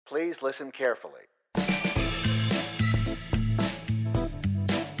Please listen carefully.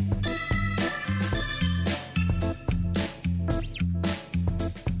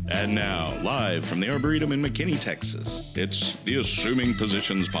 And now, live from the Arboretum in McKinney, Texas, it's the Assuming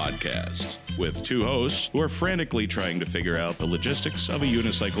Positions Podcast, with two hosts who are frantically trying to figure out the logistics of a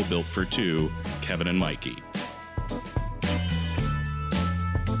unicycle built for two, Kevin and Mikey.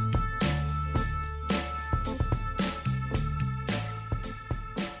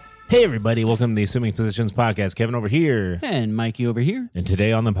 Hey everybody, welcome to the Assuming Positions Podcast. Kevin over here. And Mikey over here. And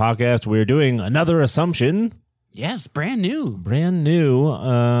today on the podcast, we're doing another assumption. Yes, brand new. Brand new.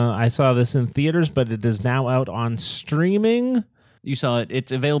 I saw this in theaters, but it is now out on streaming. You saw it.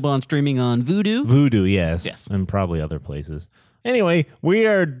 It's available on streaming on Vudu. Vudu, yes. Yes. And probably other places. Anyway, we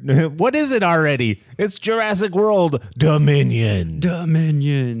are... What is it already? It's Jurassic World Dominion.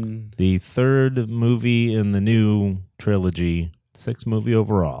 Dominion. The third movie in the new trilogy. 6th movie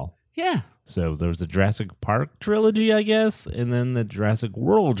overall. Yeah. So there was the Jurassic Park trilogy, I guess, and then the Jurassic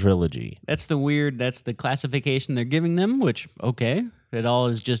World trilogy. That's the classification they're giving them, which, okay. It all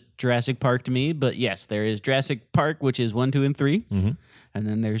is just Jurassic Park to me. But yes, there is Jurassic Park, which is 1, 2, and 3. Mm-hmm. And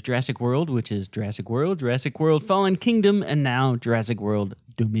then there's Jurassic World, which is Jurassic World Fallen Kingdom, and now Jurassic World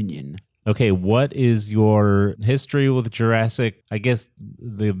Dominion. Okay, what is your history with Jurassic? I guess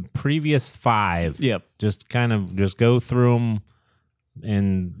the previous 5. Yep. Just go through them,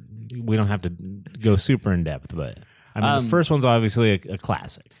 and we don't have to go super in depth. But I mean, the first one's obviously a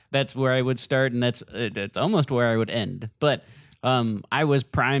classic. That's where I would start, and that's almost where I would end. But I was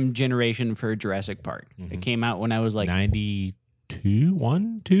prime generation for Jurassic Park. Mm-hmm. It came out when I was like 92,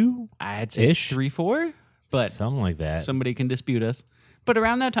 1, 2? I'd say 3, 4, but something like that. Somebody can dispute us. But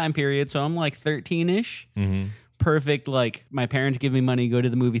around that time period, so I'm like 13-ish. Mm-hmm. Perfect. Like my parents give me money, go to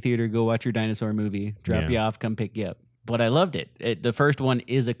the movie theater, go watch your dinosaur movie, drop you off, come pick you up. But I loved it. The first one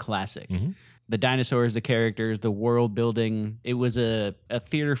is a classic. Mm-hmm. The dinosaurs, the characters, the world building. It was a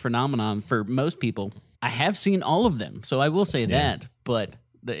theater phenomenon for most people. I have seen all of them, so I will say that. But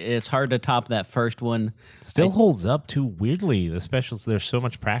it's hard to top that first one. Still holds up too weirdly, especially there's so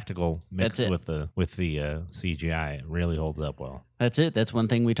much practical mixed with the CGI. It really holds up well. That's it. That's one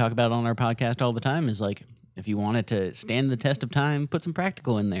thing we talk about on our podcast all the time is like, if you want it to stand the test of time, put some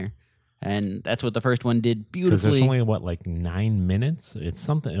practical in there. And that's what the first one did beautifully. Because there's only, 9 minutes? It's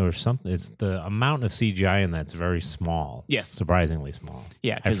something. It's the amount of CGI in that's very small. Yes. Surprisingly small.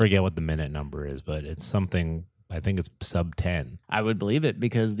 Yeah. I forget what the minute number is, but it's something, I think it's sub 10. I would believe it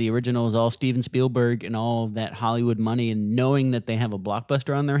because the original is all Steven Spielberg and all of that Hollywood money and knowing that they have a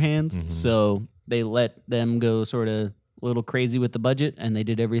blockbuster on their hands. Mm-hmm. So they let them go sort of a little crazy with the budget and they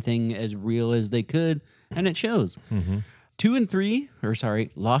did everything as real as they could. And it shows. Mm-hmm. 2 and 3,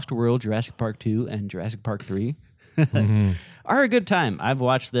 Lost World, Jurassic Park 2, and Jurassic Park 3 mm-hmm. are a good time. I've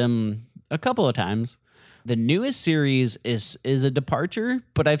watched them a couple of times. The newest series is a departure,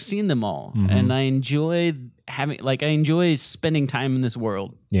 but I've seen them all, mm-hmm. and I enjoy spending time in this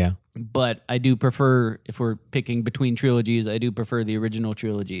world. Yeah. But I do prefer, if we're picking between trilogies, I do prefer the original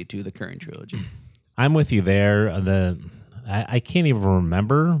trilogy to the current trilogy. I'm with you there. I can't even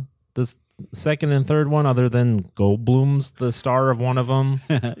remember this second and third one other than Goldblum's the star of one of them.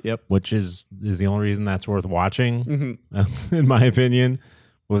 Yep. Which is the only reason that's worth watching, mm-hmm. In my opinion.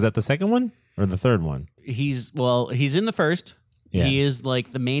 Was that the second one or the third one? He's in the first. Yeah. He is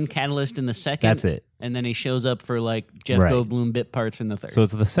like the main catalyst in the second. That's it. And then he shows up for like Jeff Goldblum bit parts in the third. So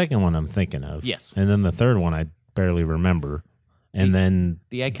it's the second one I'm thinking of. Yes. And then the third one I barely remember. And then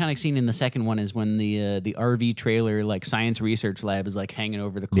the iconic scene in the second one is when the RV trailer, like science research lab, is like hanging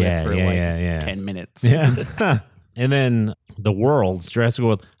over the cliff for 10 minutes. Yeah. And then the world's Jurassic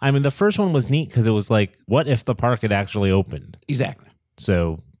World. I mean, the first one was neat because it was like, what if the park had actually opened? Exactly.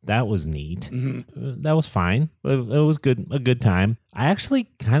 So that was neat. Mm-hmm. That was fine. It was good. A good time. I actually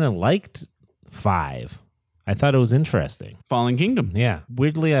kind of liked 5. I thought it was interesting. Fallen Kingdom. Yeah.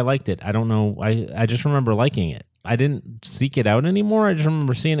 Weirdly, I liked it. I don't know. I just remember liking it. I didn't seek it out anymore. I just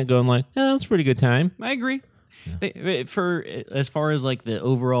remember seeing it going like, oh, it's a pretty good time. I agree. Yeah. For as far as like the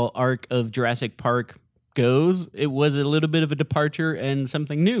overall arc of Jurassic Park goes, it was a little bit of a departure and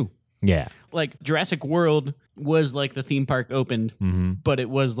something new. Yeah. Like Jurassic World was like the theme park opened, mm-hmm. but it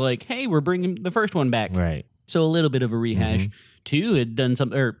was like, hey, we're bringing the first one back. Right. So a little bit of a rehash. Mm-hmm. 2 had done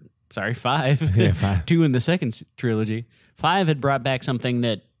something, 5. Yeah, 5. 2 in the second trilogy. 5 had brought back something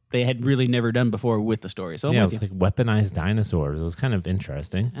that they had really never done before with the story. So yeah, it was like weaponized dinosaurs. It was kind of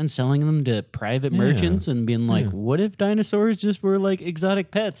interesting. And selling them to private merchants and being like, what if dinosaurs just were like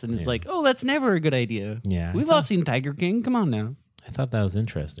exotic pets? And it's like, oh, that's never a good idea. Yeah. We've all seen Tiger King. Come on now. I I thought that was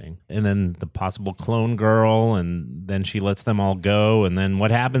interesting. And then the possible clone girl, and then she lets them all go. And then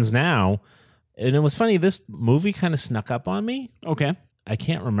what happens now? And it was funny, this movie kind of snuck up on me. Okay. I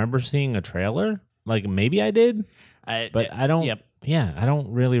can't remember seeing a trailer. Like, maybe I did, but I don't. Yep. Yeah, I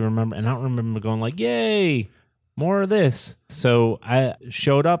don't really remember. And I don't remember going like, yay, more of this. So I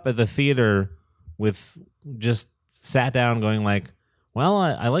showed up at the theater with just sat down going like, well,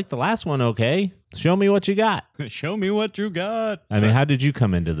 I like the last one. Okay. Show me what you got. Show me what you got. I mean, how did you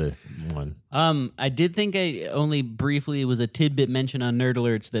come into this one? I did think I only briefly was a tidbit mention on Nerd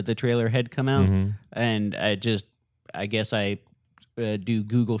Alerts that the trailer had come out, and I guess I do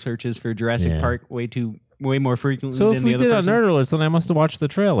Google searches for Jurassic Park way more frequently So than if the we other did person. on Nerd Alerts, then I must have watched the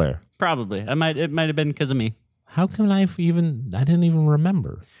trailer. Probably. It might have been because of me. How come I didn't even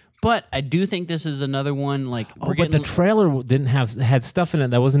remember? But I do think this is another one like But the trailer had stuff in it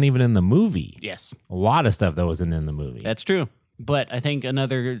that wasn't even in the movie. Yes. A lot of stuff that wasn't in the movie. That's true. But I think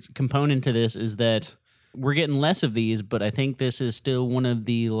another component to this is that we're getting less of these, but I think this is still one of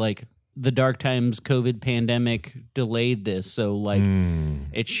the dark times COVID pandemic delayed this. So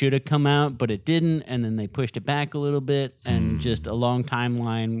it should have come out, but it didn't. And then they pushed it back a little bit and just a long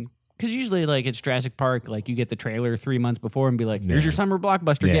timeline. Because usually, it's Jurassic Park, you get the trailer 3 months before and be like, here's your summer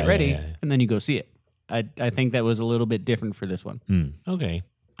blockbuster, get ready. Yeah. And then you go see it. I think that was a little bit different for this one. Okay.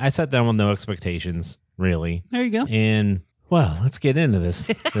 I sat down with no expectations, really. There you go. And, well, let's get into this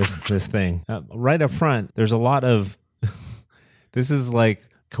this thing. Right up front, there's a lot of, this is like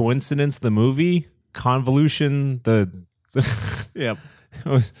coincidence, the movie, convolution, Yep.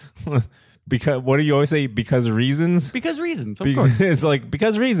 Because what do you always say? Because reasons? Because reasons, of course. It's like,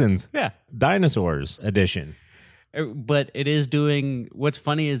 because reasons. Yeah. Dinosaurs edition. But it is doing, what's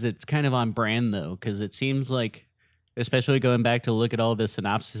funny is it's kind of on brand, though, because it seems like, especially going back to look at all the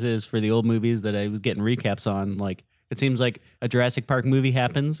synopsises for the old movies that I was getting recaps on, it seems like a Jurassic Park movie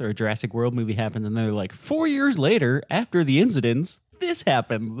happens or a Jurassic World movie happens, and they're like, 4 years later, after the incidents, this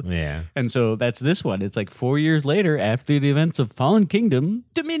happens. Yeah. And so that's this one. It's 4 years later, after the events of Fallen Kingdom,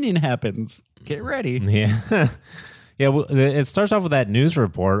 Dominion happens. Get ready. Yeah. Yeah, well, it starts off with that news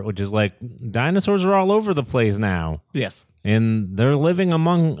report, which is like, dinosaurs are all over the place now. Yes. And they're living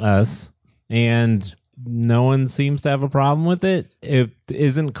among us, and no one seems to have a problem with it. It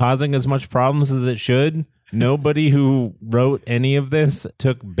isn't causing as much problems as it should. Nobody who wrote any of this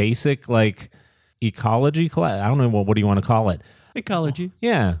took basic, ecology class. I don't know, what do you want to call it? Ecology.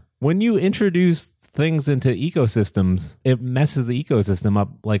 Yeah. When you introduce things into ecosystems, it messes the ecosystem up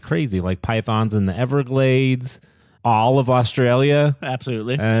like crazy, like pythons in the Everglades, all of Australia.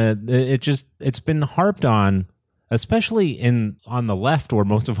 Absolutely. It's been harped on, especially on the left where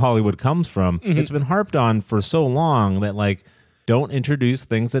most of Hollywood comes from. It's been harped on for so long that don't introduce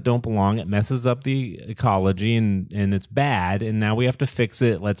things that don't belong. It messes up the ecology and it's bad. And now we have to fix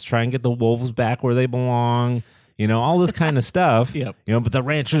it. Let's try and get the wolves back where they belong. All this kind of stuff. Yep. But the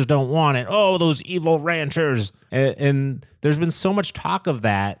ranchers don't want it. Oh, those evil ranchers. And there's been so much talk of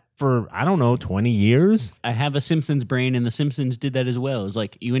that for, 20 years. I have a Simpsons brain, and the Simpsons did that as well. It's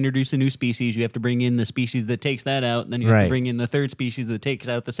you introduce a new species, you have to bring in the species that takes that out, and then you have to bring in the third species that takes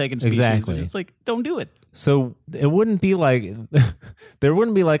out the second species. Exactly. And it's don't do it. So it wouldn't be there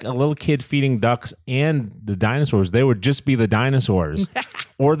wouldn't be a little kid feeding ducks and the dinosaurs. They would just be the dinosaurs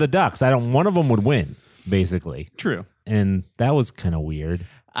or the ducks. One of them would win, basically. True. And that was kind of weird.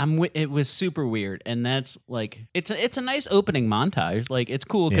 It was super weird, and that's it's a nice opening montage. It's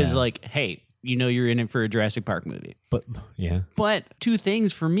cool because hey, you're in it for a Jurassic Park movie. But yeah. But two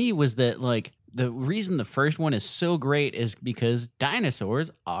things for me was that the reason the first one is so great is because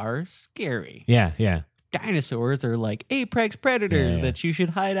dinosaurs are scary. Yeah, yeah. Dinosaurs are apex predators that you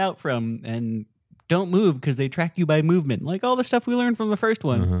should hide out from and don't move because they track you by movement. All the stuff we learned from the first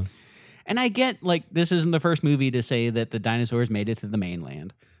one. And I get, this isn't the first movie to say that the dinosaurs made it to the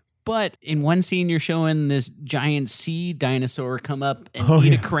mainland. But in one scene, you're showing this giant sea dinosaur come up and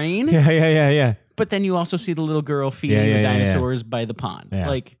eat a crane. Yeah. But then you also see the little girl feeding the dinosaurs by the pond.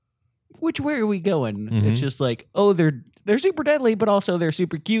 Yeah. Which way are we going? It's just they're super deadly, but also they're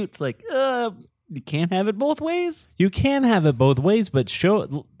super cute. It's you can't have it both ways. You can have it both ways, but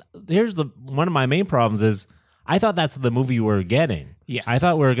here's one of my main problems is I thought that's the movie we were getting. Yes. I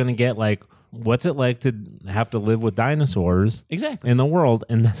thought we were going to get what's it like to have to live with dinosaurs Exactly. in the world,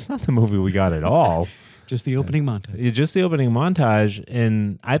 and that's not the movie we got at all. Just the opening montage. It's just the opening montage,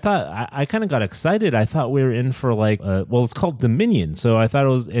 and I thought I kind of got excited. I thought we were in for it's called Dominion, so I thought it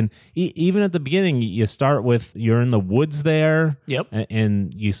was. And even at the beginning, you start with you're in the woods there. Yep.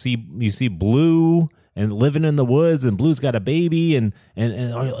 And you see Blue, and living in the woods, and Blue's got a baby, and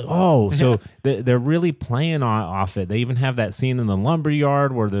so they're really playing off it. They even have that scene in the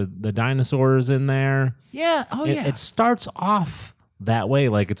lumberyard where the dinosaurs in there. Yeah. Oh, yeah. It starts off that way,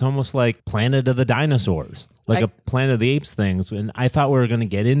 like it's almost like Planet of the Dinosaurs, like a Planet of the Apes things. And I thought we were going to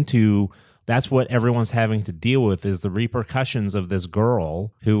get into that's what everyone's having to deal with is the repercussions of this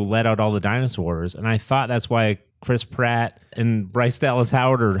girl who let out all the dinosaurs. And I thought that's why Chris Pratt and Bryce Dallas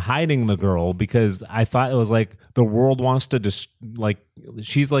Howard are hiding the girl, because I thought it was like the world wants to just like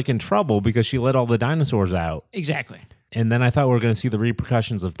she's like in trouble because she let all the dinosaurs out. Exactly. And then I thought we were going to see the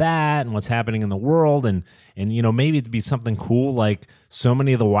repercussions of that and what's happening in the world. And maybe it'd be something cool. Like so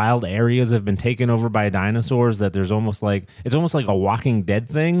many of the wild areas have been taken over by dinosaurs that it's almost like a Walking Dead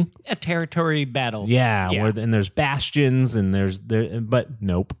thing. A territory battle. Yeah. And there's bastions but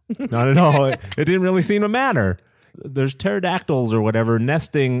nope, not at all. It didn't really seem to matter. There's pterodactyls or whatever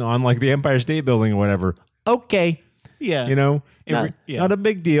nesting on like the Empire State Building or whatever. Okay. Yeah. Not a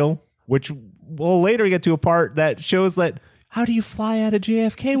big deal, which we'll later get to a part that shows that how do you fly out of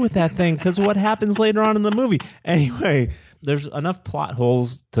JFK with that thing? Because what happens later on in the movie? Anyway, there's enough plot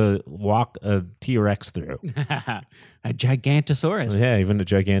holes to walk a T-Rex through. A Gigantosaurus. Yeah, even a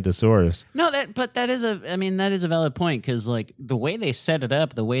Gigantosaurus. No, that is a valid point, because like the way they set it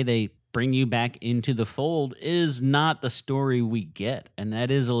up, the way they bring you back into the fold is not the story we get, and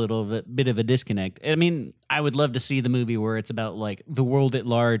that is a little bit of a disconnect. I mean, I would love to see the movie where it's about like the world at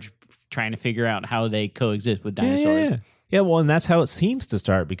large trying to figure out how they coexist with dinosaurs. Yeah, well, and that's how it seems to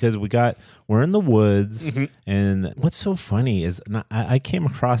start, because we're in the woods, and what's so funny is I came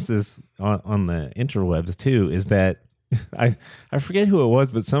across this on the interwebs too, is that I forget who it was,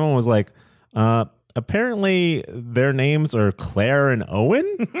 but someone was like, apparently their names are Claire and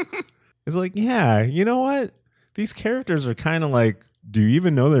Owen. It's like, yeah, you know what? These characters are kind of like, do you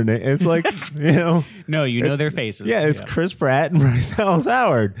even know their name? It's like, no, you know their faces. Yeah, it's Chris Pratt and Bryce Dallas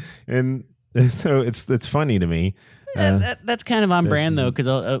Howard, and so it's funny to me. That's kind of on brand though, because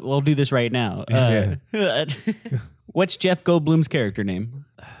I'll do this right now. What's Jeff Goldblum's character name?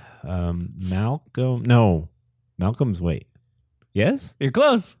 Malcolm. No, Malcolm's. Wait, yes, you're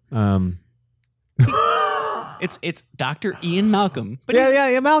close. It's Dr. Ian Malcolm. But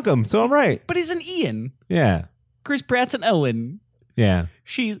yeah, Malcolm. So I'm right. But he's an Ian. Yeah. Chris Pratt's an Owen. Yeah.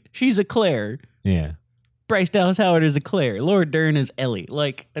 She's a Claire. Yeah. Bryce Dallas Howard is a Claire. Laura Dern is Ellie.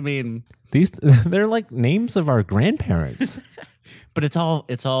 Like, I mean, they're like names of our grandparents. But it's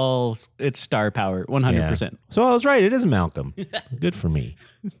star power, 100%. Yeah. So I was right. It is Malcolm. Good for me.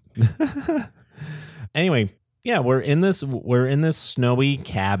 Anyway, yeah, we're in this snowy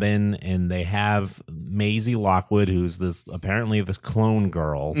cabin, and they have Maisie Lockwood, who's apparently this clone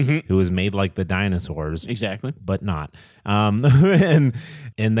girl who is made like the dinosaurs, exactly, but not. And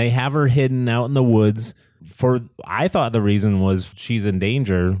they have her hidden out in the woods. I thought the reason was she's in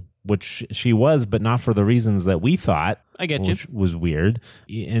danger, which she was, but not for the reasons that we thought. I get you. Which was weird.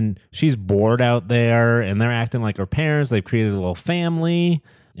 And she's bored out there, and they're acting like her parents. They've created a little family.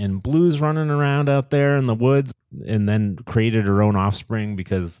 And Blue's running around out there in the woods, and then created her own offspring,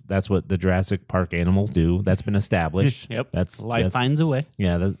 because that's what the Jurassic Park animals do. That's been established. Yep. Life finds a way.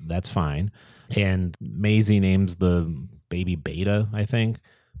 Yeah, that's fine. And Maisie names the baby Beta, I think.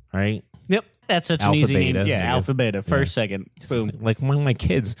 Right? Yep. That's such an easy name. Yeah, Alpha Beta. First, second. Boom. Like when my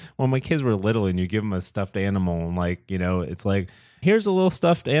kids were little, and you give them a stuffed animal, and like, it's like, here's a little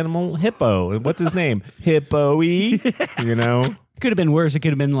stuffed animal, Hippo. And what's his name? Hippo-y. Could have been worse. It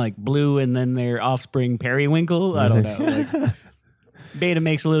could have been like Blue and then their offspring Periwinkle. I don't know. Like, Beta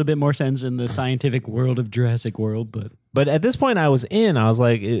makes a little bit more sense in the scientific world of Jurassic World, but at this point I was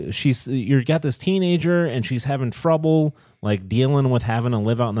like, you got this teenager, and she's having trouble like dealing with having to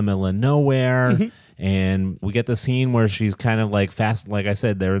live out in the middle of nowhere. And we get the scene where she's kind of like fast, like I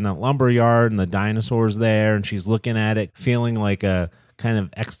said, they're in that lumber yard and the dinosaurs there, and she's looking at it feeling like a kind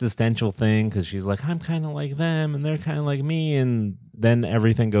of existential thing, because she's like, I'm kind of like them and they're kind of like me, and then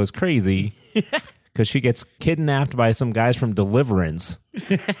everything goes crazy because she gets kidnapped by some guys from Deliverance.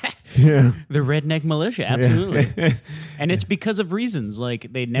 Yeah, the redneck militia, absolutely. Yeah. And it's because of reasons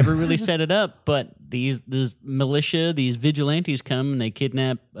like they never really set it up, but this militia, these vigilantes come and they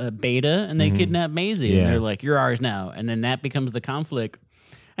kidnap Beta, and they kidnap Maisie, and they're like, you're ours now, and then that becomes the conflict.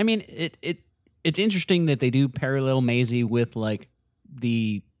 I mean, it's interesting that they do parallel Maisie with like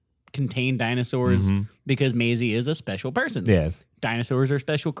the contained dinosaurs, because Maisie is a special person. Yes. Dinosaurs are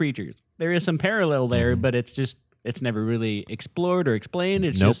special creatures. There is some parallel there, but it's never really explored or explained.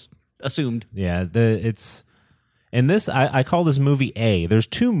 It's just assumed. Yeah, And this, I call this movie A. There's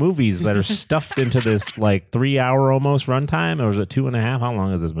 2 movies that are stuffed into this like 3-hour almost runtime. Or is it 2.5? How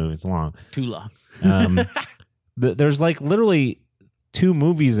long is this movie? It's long. Too long. There's like literally 2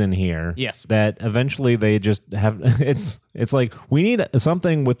 movies in here. Yes. That eventually they just have. It's like we need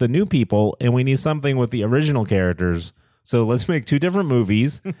something with the new people and we need something with the original characters. So let's make 2 different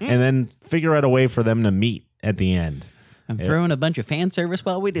movies and then figure out a way for them to meet at the end. I'm throwing a bunch of fan service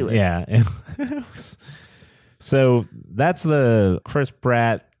while we do it. Yeah. So that's the Chris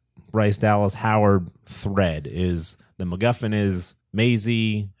Pratt, Bryce Dallas Howard thread. Is the MacGuffin is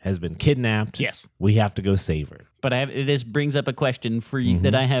Maisie has been kidnapped. Yes. We have to go save her. But this brings up a question for you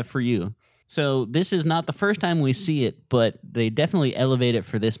that I have for you. So this is not the first time we see it, but they definitely elevate it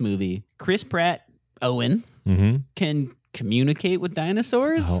for this movie. Chris Pratt, Owen, can communicate with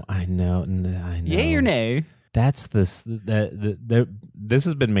dinosaurs? Oh, I know. I know. Yay or nay? That's this. This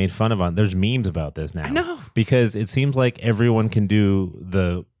has been made fun of on. There's memes about this now. I know. Because it seems like everyone can do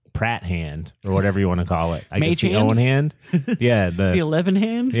the Pratt hand or whatever you want to call it. I guess the hand? Owen hand. Yeah. The 11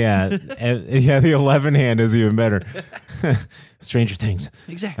 hand? Yeah. The 11 hand is even better. Stranger Things.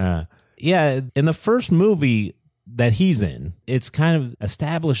 Exactly. Yeah. In the first movie that he's in, it's kind of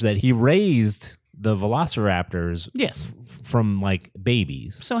established that he raised the Velociraptors from like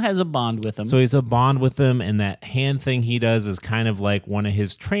babies. So has a bond with them. So he's a bond with them, and that hand thing he does is kind of like one of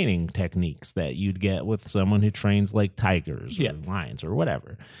his training techniques that you'd get with someone who trains like tigers or lions or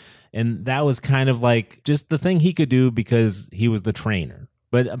whatever. And that was kind of like just the thing he could do because he was the trainer.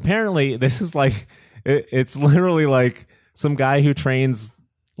 But apparently this is like, it's literally like some guy who trains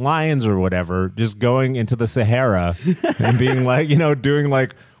lions or whatever, just going into the Sahara and being like, doing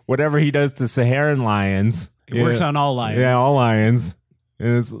like whatever he does to Saharan lions. It works on all lions. Yeah, all lions.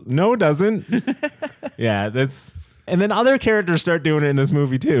 No, it doesn't. Yeah, that's... And then other characters start doing it in this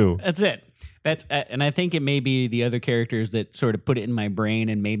movie, too. That's it. And I think it may be the other characters that sort of put it in my brain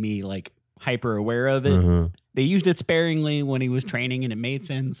and made me, like, hyper aware of it. They used it sparingly when he was training, and it made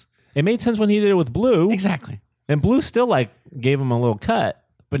sense. It made sense when he did it with Blue. Exactly. And Blue still, like, gave him a little cut.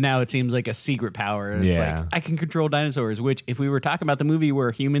 But now it seems like a secret power. It's like, I can control dinosaurs, which if we were talking about the movie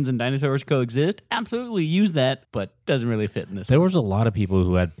where humans and dinosaurs coexist, absolutely use that, but doesn't really fit in this There one. was a lot of people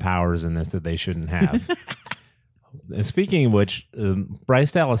who had powers in this that they shouldn't have. And speaking of which,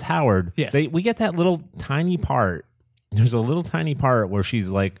 Bryce Dallas Howard, we get that little tiny part. There's a little tiny part where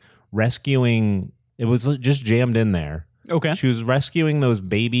she's like rescuing, it was just jammed in there. Okay. She was rescuing those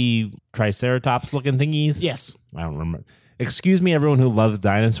baby Triceratops looking thingies. Yes. I don't remember. Excuse me, everyone who loves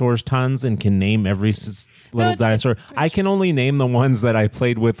dinosaurs tons and can name every little dinosaur. I can only name the ones that I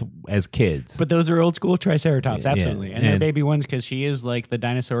played with as kids. But those are old school Triceratops, absolutely. Yeah. And they're baby ones because she is like the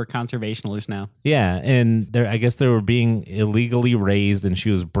dinosaur conservationalist now. Yeah, and I guess they were being illegally raised, and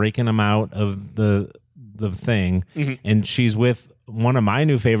she was breaking them out of the thing. And she's with one of my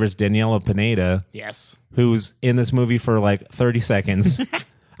new favorites, Daniela Pineda. Yes. Who's in this movie for like 30 seconds.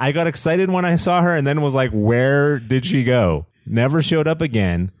 I got excited when I saw her and then was like, where did she go? Never showed up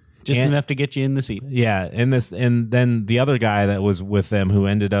again. Just enough to get you in the seat. Yeah. And then the other guy that was with them who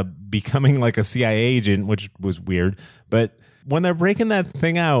ended up becoming like a CIA agent, which was weird. But when they're breaking that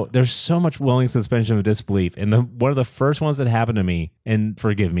thing out, there's so much willing suspension of disbelief. And one of the first ones that happened to me, and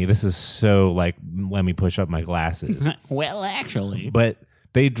forgive me, this is so like, let me push up my glasses. Well, actually. But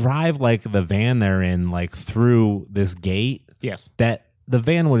they drive like the van they're in, like through this gate. Yes. That the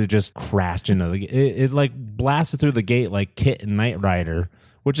van would have just crashed into it like blasted through the gate like Kit and Knight Rider,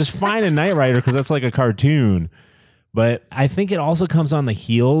 which is fine in Knight Rider because that's like a cartoon. But I think it also comes on the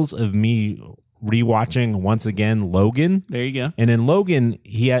heels of me rewatching once again Logan. There you go. And in Logan,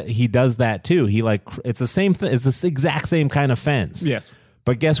 he does that too. He like it's the same thing. It's the exact same kind of fence. Yes.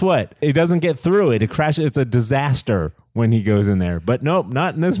 But guess what? It doesn't get through it. It crashes. It's a disaster when he goes in there. But nope,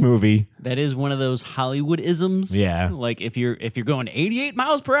 not in this movie. That is one of those Hollywood-isms. Yeah. Like if you're going 88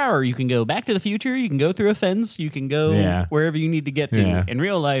 miles per hour, you can go Back to the Future, you can go through a fence, you can go wherever you need to get to. Yeah. In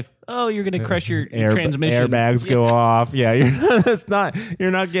real life, you're going to crush your transmission. Airbags go off. Yeah,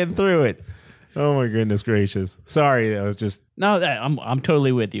 you're not getting through it. Oh my goodness gracious! Sorry, that was just no. I'm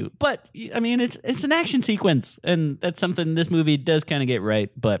totally with you, but I mean it's an action sequence, and that's something this movie does kind of get right.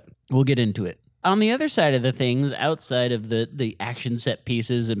 But we'll get into it. On the other side of the things, outside of the action set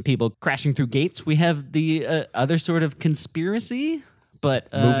pieces and people crashing through gates, we have the other sort of conspiracy. But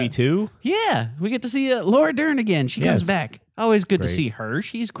movie 2, yeah, we get to see Laura Dern again. She comes back. Always good to see her.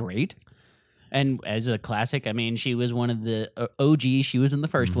 She's great. And as a classic, I mean, she was one of the OG. She was in the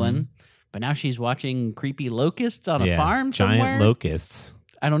first one. But now she's watching creepy locusts on a farm somewhere. Giant locusts.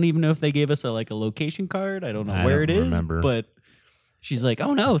 I don't even know if they gave us a location card. I don't know where it is. But she's like,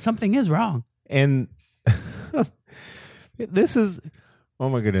 oh no, something is wrong. And This is, oh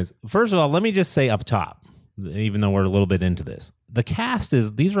my goodness. First of all, let me just say up top, even though we're a little bit into this, the cast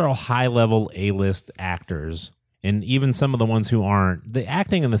these are all high-level A-list actors, and even some of the ones who aren't, the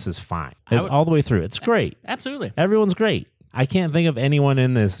acting in this is fine. All the way through. It's great. Absolutely. Everyone's great. I can't think of anyone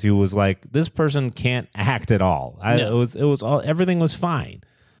in this who was like, this person can't act at all. No. It was all, everything was fine,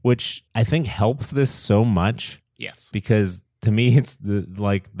 which I think helps this so much. Yes. Because to me, it's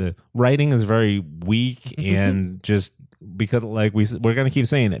the writing is very weak and just because like we're going to keep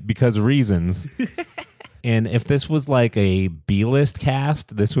saying it because reasons. And if this was like a B-list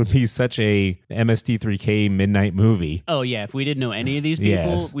cast, this would be such a MST3K midnight movie. Oh, yeah. If we didn't know any of these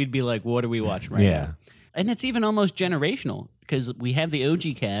people, we'd be like, what are we watching right now? And it's even almost generational because we have the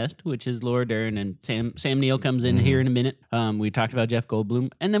OG cast, which is Laura Dern and Sam Neill comes in here in a minute. We talked about Jeff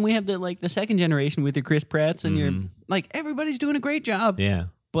Goldblum. And then we have the second generation with your Chris Pratts and you're like, everybody's doing a great job. Yeah.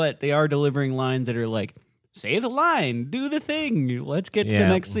 But they are delivering lines that are like, say the line, do the thing. Let's get to the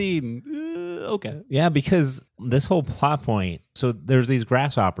next scene. Okay. Yeah, because this whole plot point, so there's these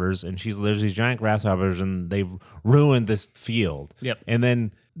grasshoppers, and there's these giant grasshoppers, and they've ruined this field. Yep. And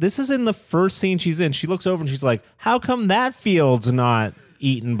then this is in the first scene she's in. She looks over and she's like, how come that field's not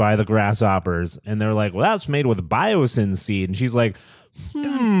eaten by the grasshoppers? And they're like, well, that's made with biosyn seed. And she's like, Dun,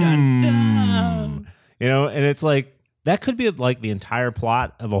 dun, dun. You know, and it's like, that could be like the entire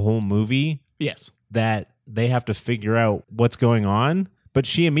plot of a whole movie. Yes. That they have to figure out what's going on. But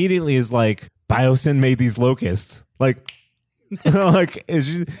she immediately is like, biosyn made these locusts. Like,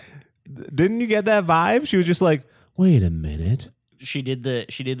 didn't you get that vibe? She was just like, wait a minute. She did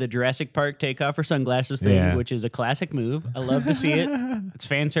the Jurassic Park take off her sunglasses thing, which is a classic move. I love to see it. It's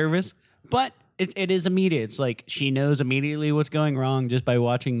fan service. But it is immediate. It's like she knows immediately what's going wrong just by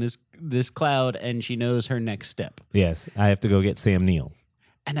watching this cloud, and she knows her next step. Yes, I have to go get Sam Neill.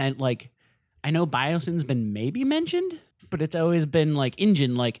 And I know biosyn's been maybe mentioned, but it's always been like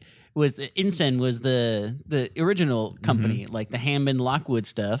InGen, like InSen was the original company, like the Hammond Lockwood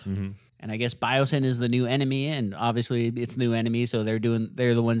stuff. And I guess biosyn is the new enemy, and obviously it's the new enemy, so they're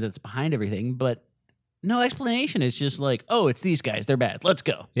the ones that's behind everything. But no explanation. It's just like, oh, it's these guys. They're bad. Let's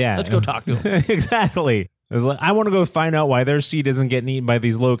go. Yeah, let's go talk to them. Exactly. It's like, I want to go find out why their seed isn't getting eaten by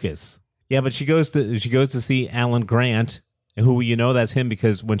these locusts. Yeah, but she goes to see Alan Grant, who that's him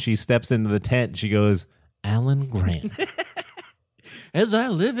because when she steps into the tent, she goes, Alan Grant. As I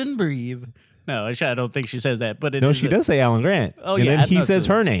live and breathe. No, I don't think she says that. But she does say Alan Grant. Oh, and yeah. then he says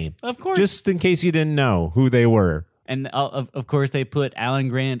her name. Of course. Just in case you didn't know who they were. And of course, they put Alan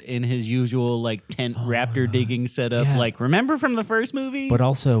Grant in his usual tent raptor digging setup. Yeah. Like, remember from the first movie? But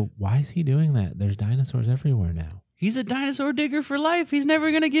also, why is he doing that? There's dinosaurs everywhere now. He's a dinosaur digger for life. He's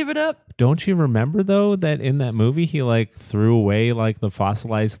never going to give it up. Don't you remember, though, that in that movie, he threw away the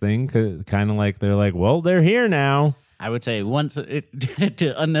fossilized thing? Kind of like they're like, well, they're here now. I would say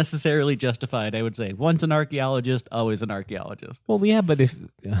to unnecessarily justify it, I would say once an archaeologist, always an archaeologist. Well, yeah, but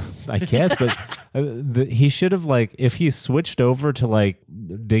I guess, but he should have if he switched over to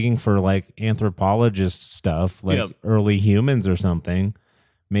digging for anthropologist stuff, early humans or something,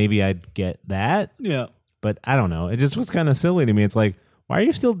 maybe I'd get that. Yeah. But I don't know. It just was kind of silly to me. It's like, why are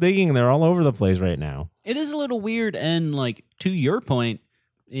you still digging? They're all over the place right now. It is a little weird. And to your point,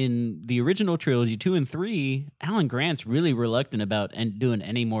 in the original trilogy 2 and 3, Alan Grant's really reluctant about doing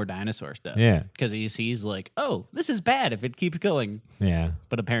any more dinosaur stuff. Yeah. Because he sees oh, this is bad if it keeps going. Yeah.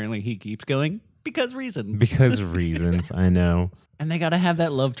 But apparently he keeps going because reasons. Because reasons, I know. And they got to have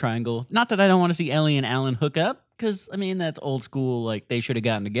that love triangle. Not that I don't want to see Ellie and Alan hook up, because, that's old school. They should have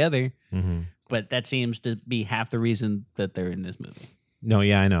gotten together. Mm-hmm. But that seems to be half the reason that they're in this movie. No,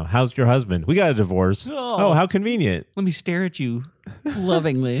 yeah, I know. How's your husband? We got a divorce. Oh, how convenient. Let me stare at you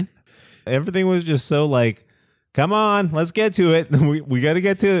lovingly. Everything was just so come on, let's get to it. We got to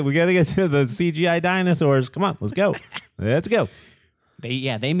get to it. We got to get to the CGI dinosaurs. Come on, let's go. Let's go.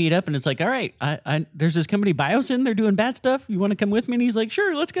 They meet up and it's like, all right, there's this company Biosyn. They're doing bad stuff. You want to come with me? And he's like,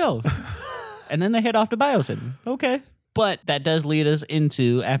 sure, let's go. And then they head off to Biosyn. Okay. But that does lead us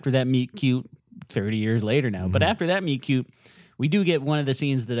into, after that meet cute, 30 years later now. Mm-hmm. But after that meet cute, we do get one of the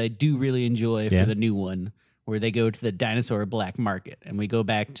scenes that I do really enjoy for the new one, where they go to the dinosaur black market, and we go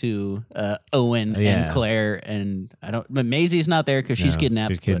back to Owen and Claire, and but Maisie's not there because she's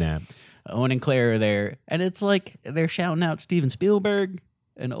kidnapped. She's kidnapped. Owen and Claire are there, and it's they're shouting out Steven Spielberg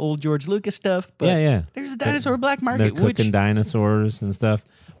and old George Lucas stuff. But there's a dinosaur black market. They're cooking dinosaurs and stuff,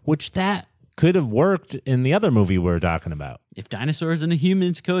 which that could have worked in the other movie we were talking about. If dinosaurs and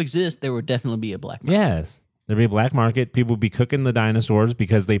humans coexist, there would definitely be a black market. Yes. There'd be a black market. People would be cooking the dinosaurs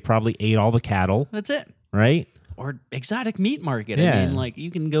because they probably ate all the cattle. That's it. Right? Or exotic meat market. Yeah. I mean, you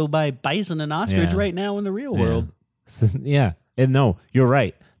can go buy bison and ostrich right now in the real world. Yeah. And no, you're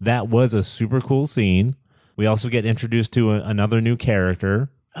right. That was a super cool scene. We also get introduced to another new character.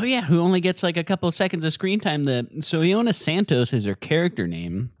 Oh, yeah, who only gets like a couple of seconds of screen time. Iona Santos is her character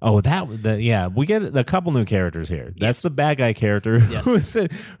name. Oh, we get a couple new characters here. That's the bad guy character, Yes.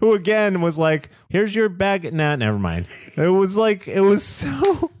 who again was like, "Here's your bag." Nah, never mind. It was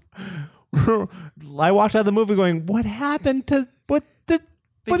so. I walked out of the movie going, "What happened to what? They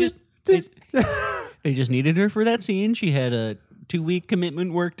just needed her for that scene. She had a 2-week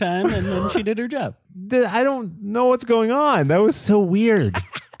commitment work time, and then she did her job. I don't know what's going on. That was so weird.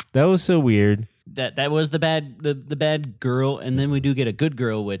 That was so weird. That was the bad girl, and then we do get a good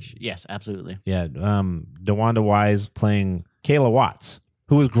girl, which yes, absolutely. Yeah, DeWanda Wise playing Kayla Watts,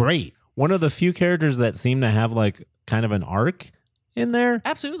 who was great. One of the few characters that seemed to have like kind of an arc in there.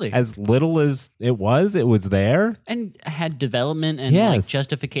 Absolutely. As little as it was there. And had development and like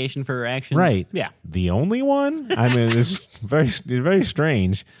justification for her actions. Right. Yeah. The only one? I mean, it's very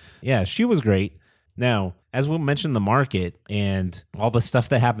strange. Yeah, she was great. Now, as we mentioned, the market and all the stuff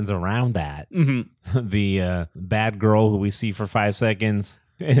that happens around that, the bad girl who we see for 5 seconds,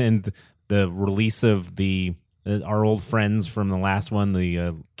 and the release of our old friends from the last one,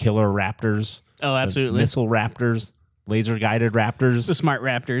 the killer raptors. Oh, absolutely. Missile raptors, laser guided raptors. The smart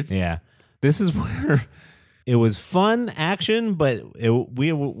raptors. Yeah. This is where it was fun action, but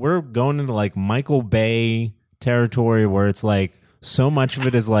we're going into like Michael Bay territory where it's like so much of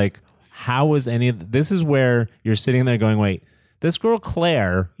it is like, how is any of this is where you're sitting there going, wait, this girl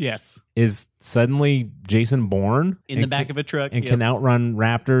Claire is suddenly Jason Bourne in the back of a truck and can outrun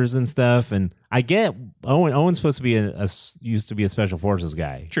raptors and stuff. And I get Owen's supposed to be used to be a special forces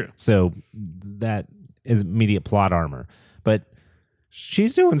guy. True. So that is immediate plot armor. But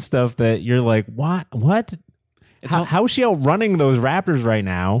she's doing stuff that you're like, what? How is she outrunning those raptors right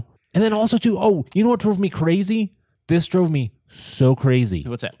now? And then also too, you know what drove me crazy? This drove me so crazy.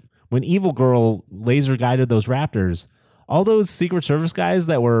 What's that? When Evil Girl laser guided those raptors, all those Secret Service guys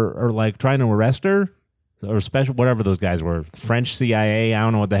that are like trying to arrest her, or special, whatever those guys were, French CIA, I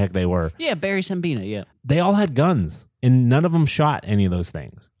don't know what the heck they were. Yeah, Barry Sambina, yeah. They all had guns, and none of them shot any of those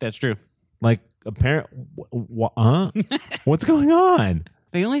things. That's true. Like, what's going on?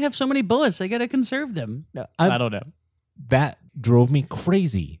 They only have so many bullets. They got to conserve them. I don't know. That drove me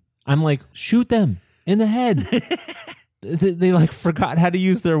crazy. I'm like, shoot them in the head. They like forgot how to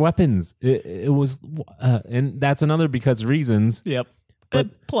use their weapons. It was, and that's another because reasons. Yep.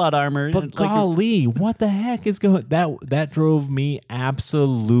 But plot armor. But golly, what the heck is going? That drove me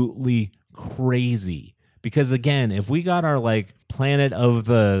absolutely crazy. Because again, if we got our like Planet of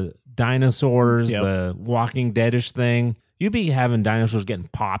the Dinosaurs, the Walking Deadish thing, you'd be having dinosaurs getting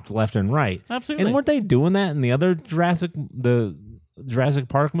popped left and right. Absolutely. And weren't they doing that in the other Jurassic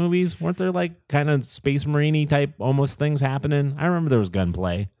Park movies? Weren't there like kind of Space Marine-y type almost things happening? I remember there was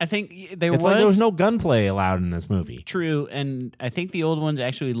gunplay. I think there was no gunplay allowed in this movie. True, and I think the old ones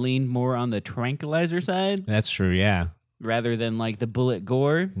actually leaned more on the tranquilizer side. That's true, yeah. Rather than like the bullet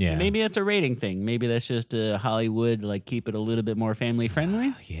gore. Yeah. Maybe that's a rating thing. Maybe that's just Hollywood, like keep it a little bit more family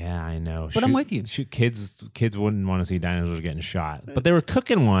friendly. Yeah, I know. But I'm with you. Kids wouldn't want to see dinosaurs getting shot. But they were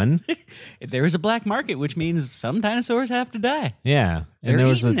cooking one. There is a black market, which means some dinosaurs have to die. Yeah. And there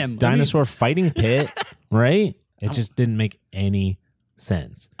was a dinosaur fighting pit, right? It just didn't make any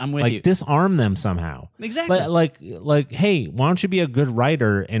sense. I'm with you. Disarm them somehow. Exactly. Like, hey, why don't you be a good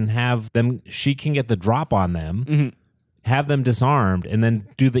writer and have them, she can get the drop on them. Mm-hmm. Have them disarmed, and then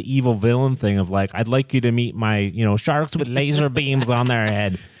do the evil villain thing of like, I'd like you to meet my, sharks with laser beams on their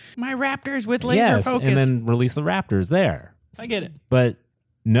head. My raptors with laser focus. And then release the raptors there. I get it. But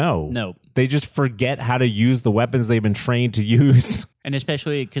no. They just forget how to use the weapons they've been trained to use. And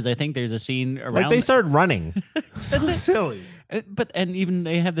especially because I think there's a scene around... Like they started running. So silly. And even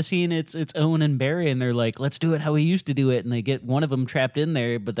they have the scene, it's Owen and Barry, and they're like, let's do it how we used to do it. And they get one of them trapped in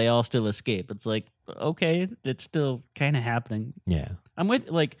there, but they all still escape. It's like, okay, it's still kind of happening. Yeah. I'm with,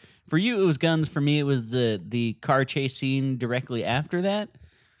 like, for you, it was guns. For me, it was the car chase scene directly after that,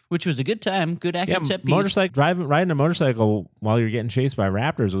 which was a good time. Good action set piece. Riding a motorcycle while you're getting chased by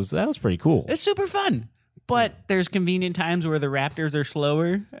raptors was pretty cool. It's super fun. But there's convenient times where the raptors are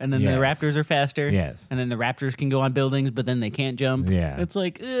slower, and then the raptors are faster. Yes. And then the raptors can go on buildings, but then they can't jump. Yeah. It's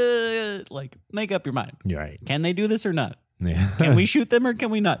like, make up your mind. You're right. Can they do this or not? Yeah. Can we shoot them or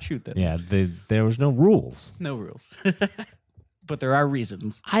can we not shoot them? Yeah. There was no rules. No rules. But there are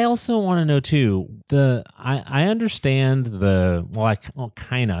reasons. I also want to know too. I understand I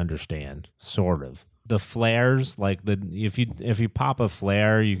kind of understand, sort of. The flares, like if you pop a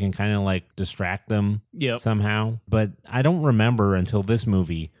flare, you can kind of like distract them somehow. But I don't remember until this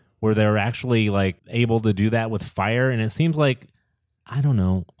movie where they're actually like able to do that with fire. And it seems like, I don't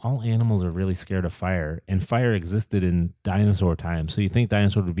know, all animals are really scared of fire, and fire existed in dinosaur times. So you think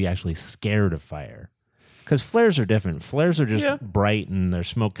dinosaurs would be actually scared of fire? Because flares are different. Flares are just bright and there's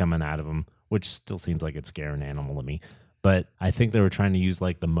smoke coming out of them, which still seems like it's scaring an animal to me. But I think they were trying to use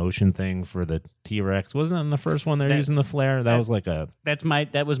like the motion thing for the T-Rex. Wasn't that in the first one they're using the flare? That was like a...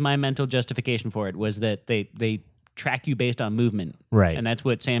 That was my mental justification for it, was that they track you based on movement. Right. And that's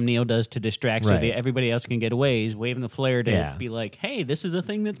what Sam Neill does to distract so that everybody else can get away. He's waving the flare to be like, hey, this is a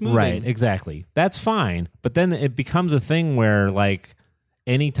thing that's moving. Right, exactly. That's fine. But then it becomes a thing where like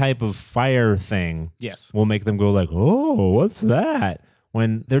any type of fire thing will make them go like, oh, what's that?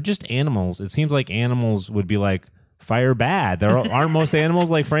 When they're just animals. It seems like animals would be like, fire bad. There aren't most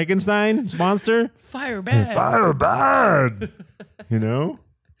animals like Frankenstein's monster? Fire bad. Fire bad. You know?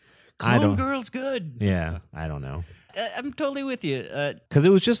 Clone Girl's good. Yeah, I don't know. I'm totally with you. Because it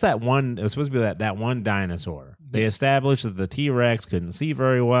was just that one, it was supposed to be that one dinosaur. They established that the T-Rex couldn't see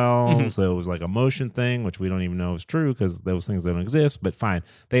very well, so it was like a motion thing, which we don't even know is true because those things don't exist, but fine.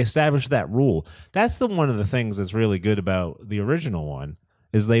 They established that rule. That's one of the things that's really good about the original one,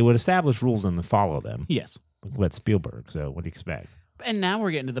 is they would establish rules and then follow them. Yes. But Spielberg, so what do you expect? And now we're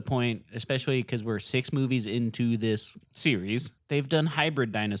getting to the point, especially because we're 6 movies into this series, they've done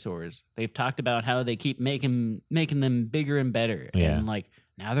hybrid dinosaurs. They've talked about how they keep making them bigger and better. Yeah. And like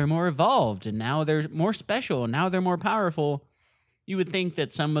now they're more evolved, and now they're more special, and now they're more powerful. You would think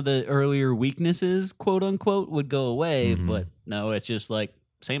that some of the earlier weaknesses, quote unquote, would go away, but no, it's just like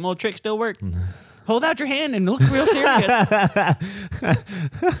same old trick still work. Hold out your hand and look real serious.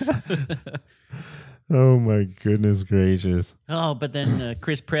 Oh my goodness gracious. Oh, but then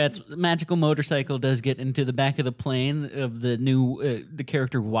Chris Pratt's magical motorcycle does get into the back of the plane of the new the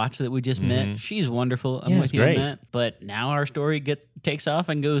character Watts that we just met. She's wonderful. I'm with you on that. But now our story takes off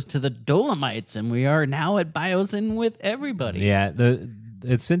and goes to the Dolomites, and we are now at Biosyn with everybody. Yeah,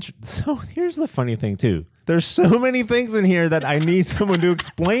 so here's the funny thing too. There's so many things in here that I need someone to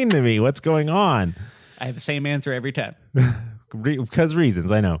explain to me what's going on. I have the same answer every time. Because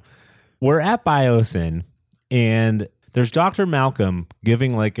reasons, I know. We're at Biosyn, and there's Dr. Malcolm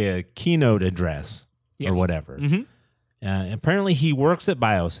giving like a keynote address or whatever. Apparently he works at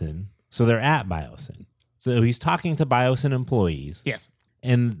Biosyn, so they're at Biosyn. So he's talking to Biosyn employees. Yes.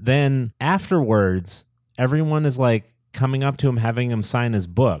 And then afterwards, everyone is like coming up to him, having him sign his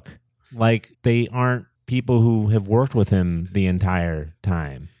book. Like they aren't people who have worked with him the entire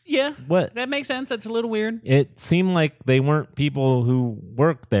time. Yeah, what? That makes sense. That's a little weird. It seemed like they weren't people who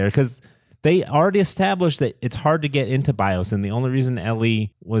worked there because they already established that it's hard to get into Biosyn. The only reason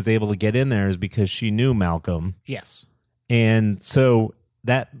Ellie was able to get in there is because she knew Malcolm. Yes. And so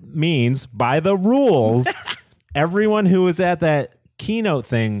that means by the rules, everyone who was at that keynote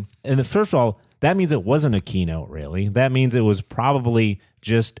thing, and first of all, that means it wasn't a keynote, really. That means it was probably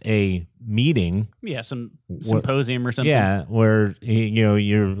just a meeting. Yeah, some symposium or something. Yeah, where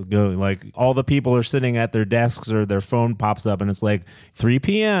you're going like all the people are sitting at their desks or their phone pops up and it's like 3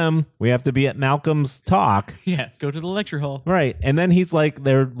 p.m. We have to be at Malcolm's talk. Yeah, go to the lecture hall. Right, and then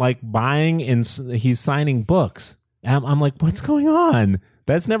they're like buying and he's signing books. I'm like, what's going on?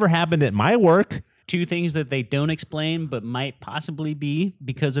 That's never happened at my work. 2 things that they don't explain but might possibly be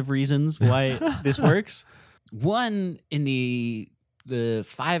because of reasons why this works. One, in the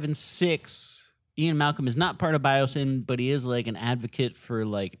 5 and 6, Ian Malcolm is not part of Biosyn, but he is like an advocate for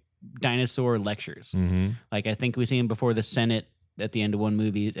like dinosaur lectures. Like I think we see him before the Senate at the end of one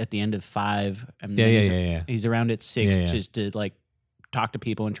movie, at the end of 5. And he's around at 6 just to like talk to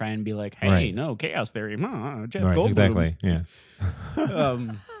people and try and be like, hey, no, chaos theory. Jeff Goldblum. Exactly. Yeah.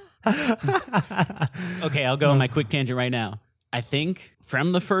 Okay, I'll go on my quick tangent right now. I think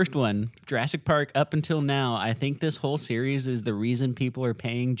from the first one, Jurassic Park, up until now, I think this whole series is the reason people are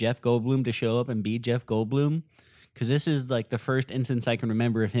paying Jeff Goldblum to show up and be Jeff Goldblum. Because this is like the first instance I can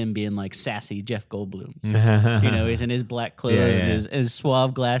remember of him being like sassy Jeff Goldblum. He's in his black clothes and his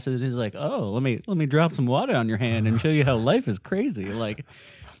suave glasses. He's like, oh, let me drop some water on your hand and show you how life is crazy. Like,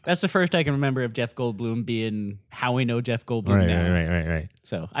 that's the first I can remember of Jeff Goldblum being how we know Jeff Goldblum now. Right.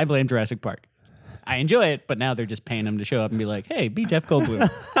 So I blame Jurassic Park. I enjoy it, but now they're just paying him to show up and be like, hey, be Jeff Goldblum.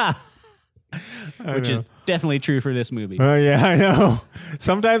 Which is definitely true for this movie. Oh yeah, I know.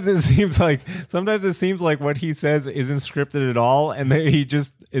 Sometimes it seems like what he says isn't scripted at all, and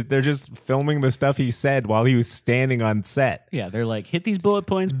they're just filming the stuff he said while he was standing on set. Yeah, they're like, hit these bullet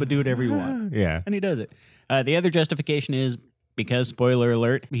points, but do whatever you want. Yeah, and he does it. The other justification is because, spoiler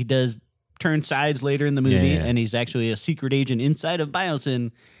alert, he does turn sides later in the movie, and he's actually a secret agent inside of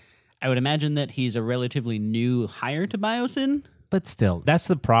Biosyn. I would imagine that he's a relatively new hire to Biosyn. But still, that's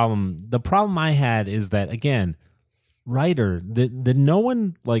the problem. The problem I had is that, again, writer, did no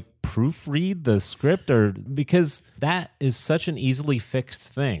one like proofread the script, or because that is such an easily fixed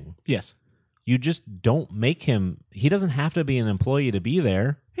thing. Yes. You just don't make him, he doesn't have to be an employee to be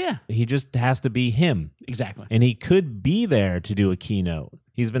there. Yeah. He just has to be him. Exactly. And he could be there to do a keynote.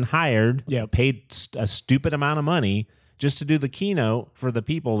 He's been hired, paid a stupid amount of money just to do the keynote for the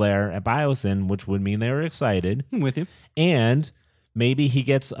people there at Biosyn, which would mean they were excited. I'm with you. And maybe he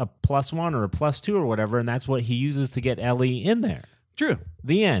gets a +1 or a +2 or whatever, and that's what he uses to get Ellie in there. True.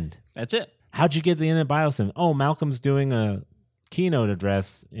 The end. That's it. How'd you get the end at Biosyn? Oh, Malcolm's doing a keynote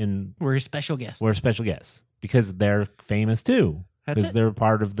address in... We're special guests. We're special guests. Because they're famous too. That's Because it. they're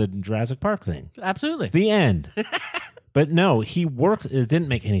part of the Jurassic Park thing. Absolutely. The end. But no, he works. It didn't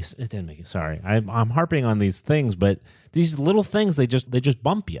make any. Sorry, I'm harping on these things, but these little things they just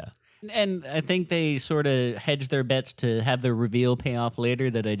bump you. And I think they sort of hedged their bets to have their reveal pay off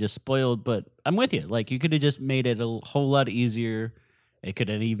later that I just spoiled. But I'm with you. Like, you could have just made it a whole lot easier. It could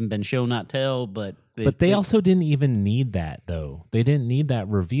have even been show not tell. But they also didn't even need that though. They didn't need that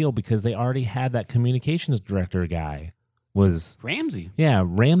reveal because they already had that communications director guy. Was Ramsey. Yeah,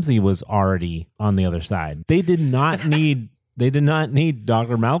 Ramsey was already on the other side. They did not need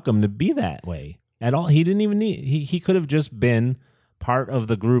Dr. Malcolm to be that way at all. He didn't even need he could have just been part of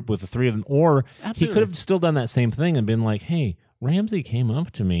the group with the three of them, or Absolutely. he could have still done that same thing and been like, "Hey, Ramsey came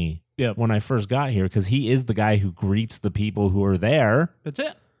up to me when I first got here because he is the guy who greets the people who are there." That's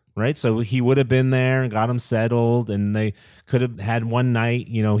it. Right, so he would have been there and got him settled, and they could have had one night.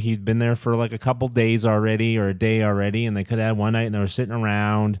 You know, he'd been there for like a couple days already or a day already, and they could have had one night and they were sitting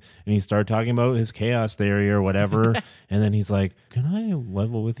around, and he started talking about his chaos theory or whatever, and then he's like, "Can I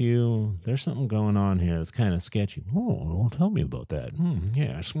level with you? There's something going on here that's kind of sketchy." "Oh, well, tell me about that."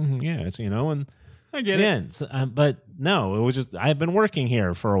 Yes, you know, and I get it. So, but no, it was just I've been working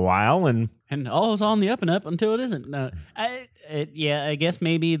here for a while, and all is on the up and up until it isn't. No, I guess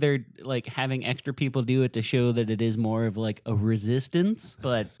maybe they're like having extra people do it to show that it is more of like a resistance.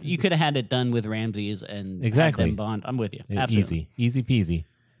 But you could have had it done with Ramses and exactly had them bond. I'm with you. Absolutely. Easy peasy.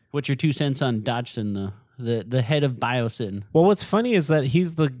 What's your 2 cents on Dodgson, the head of Biosyn? Well, what's funny is that he's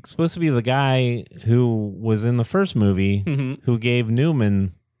supposed to be the guy who was in the first movie who gave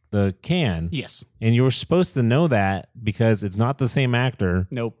Newman the can. Yes. And you were supposed to know that because it's not the same actor.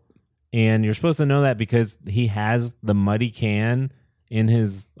 Nope. And you're supposed to know that because he has the muddy can in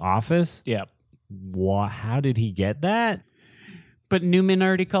his office. Yeah. How did he get that? But Newman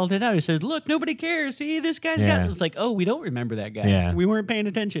already called it out. He says, "Look, nobody cares. See, this guy's got..." It's like, oh, we don't remember that guy. Yeah. We weren't paying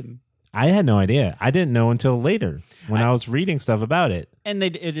attention. I had no idea. I didn't know until later when I was reading stuff about it. And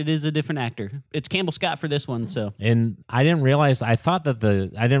it is a different actor. It's Campbell Scott for this one, so. And I didn't realize. I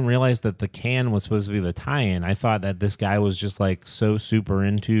didn't realize that the can was supposed to be the tie-in. I thought that this guy was just like so super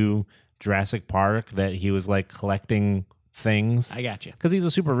into Jurassic Park that he was like collecting things. I got you. Because he's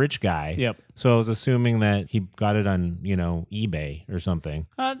a super rich guy. Yep. So I was assuming that he got it on eBay or something.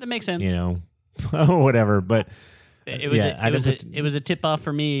 That makes sense. Or whatever. But it was a tip off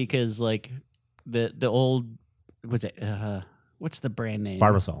for me because like the old what's the brand name?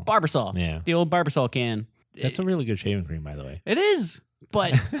 Barbasol. Yeah. The old Barbasol can. That's a really good shaving cream, by the way. It is.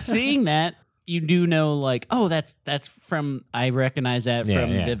 But seeing that, you do know, like, oh, that's from. I recognize that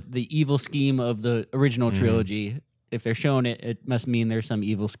from the evil scheme of the original trilogy. If they're showing it, it must mean there's some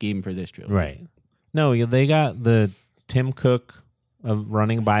evil scheme for this trilogy, right? No, they got the Tim Cook of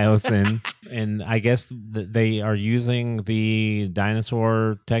running Biosyn, and I guess they are using the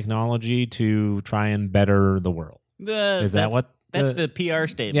dinosaur technology to try and better the world. Is that what? That's the PR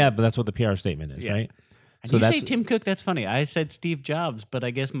statement. Yeah, but that's what the PR statement is, right? So you say Tim Cook, that's funny. I said Steve Jobs, but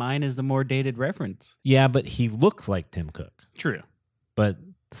I guess mine is the more dated reference. Yeah, but he looks like Tim Cook. True. But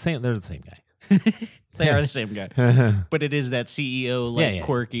they're the same guy. They are the same guy. But it is that CEO,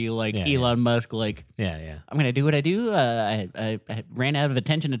 quirky, like Elon Musk, like, I'm going to do what I do. I ran out of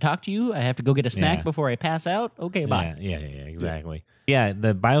attention to talk to you. I have to go get a snack before I pass out. Okay, bye. Yeah, exactly. Yeah,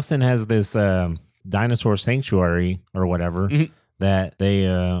 the Biosyn has this dinosaur sanctuary or whatever. That they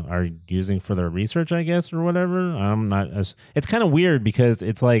are using for their research, I guess, or whatever. It's kind of weird because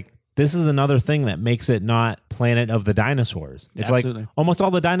it's like this is another thing that makes it not Planet of the Dinosaurs. It's Absolutely. like almost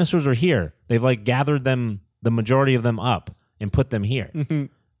all the dinosaurs are here. They've like gathered them, the majority of them up and put them here.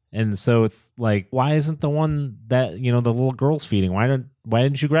 And so it's like, why isn't the one that the little girl's feeding? Why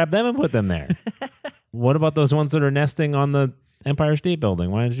didn't you grab them and put them there? What about those ones that are nesting on the Empire State Building?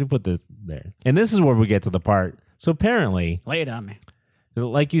 Why didn't you put this there? And this is where we get to the part. So apparently, lay it on me.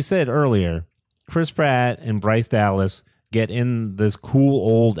 Like you said earlier, Chris Pratt and Bryce Dallas get in this cool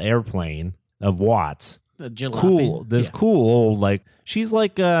old airplane of Watts. jalopy. cool old, like, she's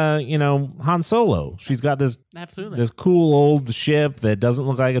like, Han Solo. She's got Absolutely. this cool old ship that doesn't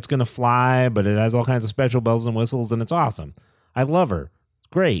look like it's going to fly, but it has all kinds of special bells and whistles, and it's awesome. I love her.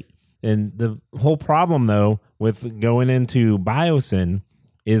 Great. And the whole problem, though, with going into Biosyn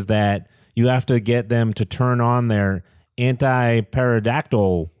is that you have to get them to turn on their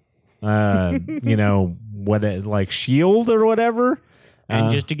anti-pterodactyl, shield or whatever.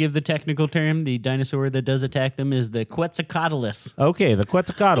 And just to give the technical term, the dinosaur that does attack them is the Quetzalcoatlus. Okay, the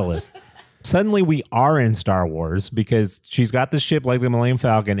Quetzalcoatlus. Suddenly we are in Star Wars because she's got this ship like the Millennium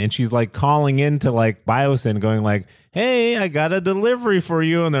Falcon, and she's like calling into like Biosyn going like, hey, I got a delivery for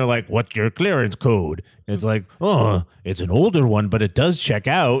you. And they're like, what's your clearance code? And it's like, oh, it's an older one, but it does check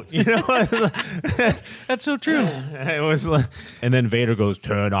out. That's so true. It was like, and then Vader goes,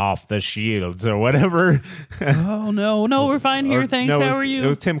 turn off the shields or whatever. Oh, no, we're fine here. Thanks. How are you? It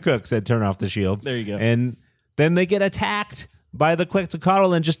was Tim Cook said, turn off the shields. There you go. And then they get attacked by the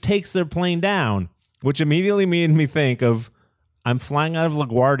Quetzalcoatl and just takes their plane down, which immediately made me think of, I'm flying out of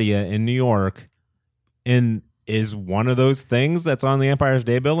LaGuardia in New York, and is one of those things that's on the Empire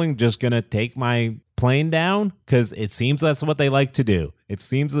State Building just going to take my plane down? Because it seems that's what they like to do. It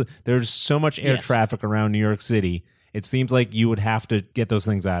seems that there's so much air traffic around New York City. It seems like you would have to get those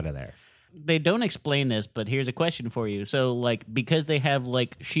things out of there. They don't explain this, but here's a question for you. So, like, because they have,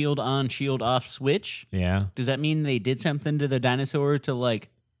 like, shield on, shield off switch, does that mean they did something to the dinosaur to, like,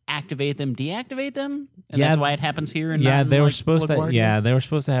 activate them, deactivate them? And that's why it happens here? And they were supposed to. Yeah, they were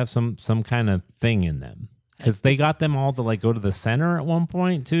supposed to have some kind of thing in them. Because they got them all to, like, go to the center at one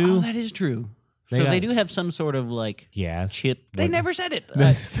point, too. Oh, that is true. They do have some sort of, like, chip. They never said it.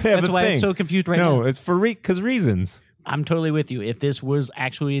 That's why I'm so confused now. No, it's for reasons. I'm totally with you. If this was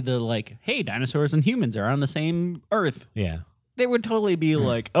actually the, like, hey, dinosaurs and humans are on the same Earth. Yeah. They would totally be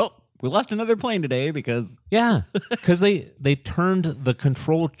like, oh, we lost another plane today because... Yeah, because they turned the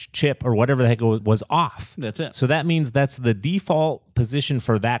control chip or whatever the heck it was off. That's it. So that means that's the default position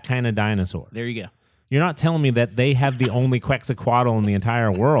for that kind of dinosaur. There you go. You're not telling me that they have the only Quetzalcoatl in the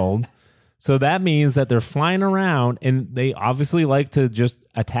entire world. So that means that they're flying around, and they obviously like to just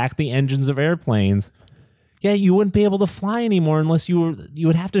attack the engines of airplanes. Yeah, you wouldn't be able to fly anymore unless you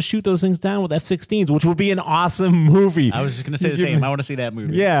would have to shoot those things down with F-16s, which would be an awesome movie. I was just going to say the same. I want to see that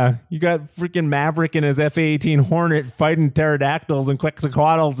movie. Yeah, you got freaking Maverick and his F-18 Hornet fighting pterodactyls and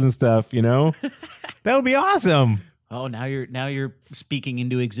Quetzalcoatls and stuff, That would be awesome. Oh, now you're speaking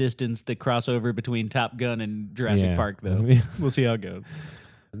into existence the crossover between Top Gun and Jurassic Park, though. We'll see how it goes.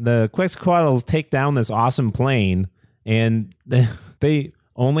 The Quetzalcoatls take down this awesome plane, and they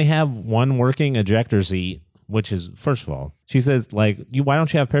only have one working ejector seat, which is, first of all, she says, like, why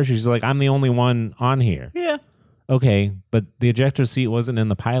don't you have parachutes? She's like, I'm the only one on here. Yeah. Okay, but the ejector seat wasn't in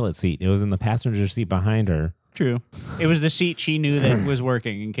the pilot seat. It was in the passenger seat behind her. True. It was the seat she knew that was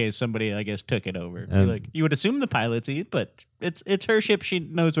working in case somebody, I guess, took it over. Like, you would assume the pilot seat, but it's her ship. She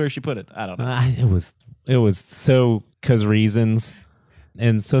knows where she put it. I don't know. It was so because reasons.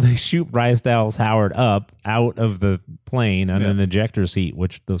 And so they shoot Bryce Dallas Howard up out of the plane on an ejector seat,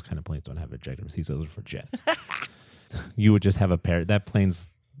 which those kind of planes don't have ejector seats. Those are for jets. You would just have a pair. That plane's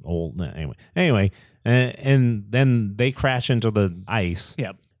old. Anyway, and then they crash into the ice.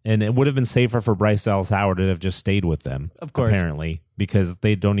 Yep. And it would have been safer for Bryce Dallas Howard to have just stayed with them. Of course. Apparently, because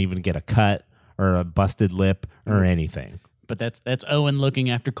they don't even get a cut or a busted lip or anything. But that's Owen looking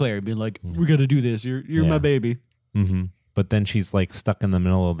after Claire, being like, we got to do this. You're my baby. Mm-hmm. But then she's like stuck in the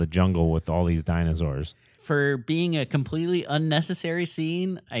middle of the jungle with all these dinosaurs. For being a completely unnecessary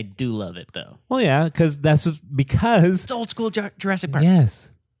scene, I do love it, though. Well, yeah, because it's old school Jurassic Park.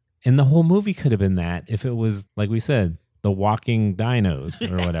 Yes. And the whole movie could have been that if it was, like we said, the walking dinos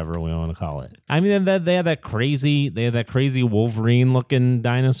or whatever we want to call it. I mean, they had that crazy Wolverine looking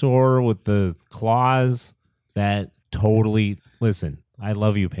dinosaur with the claws that totally, listen, I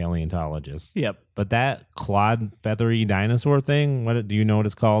love you paleontologists. Yep. But that clawed feathery dinosaur thing, do you know what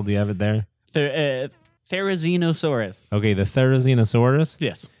it's called? Do you have it there? Therizinosaurus. Okay, the Therizinosaurus?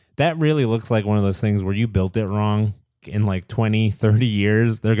 Yes. That really looks like one of those things where you built it wrong. In like 20, 30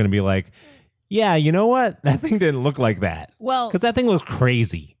 years, they're going to be like, yeah, you know what? That thing didn't look like that. Well, because that thing was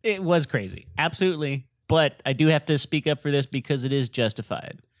crazy. It was crazy. Absolutely. But I do have to speak up for this because it is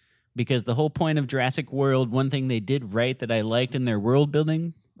justified. Because the whole point of Jurassic World, one thing they did right that I liked in their world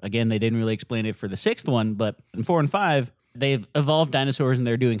building, again, they didn't really explain it for the sixth one, but in 4 and 5, they've evolved dinosaurs and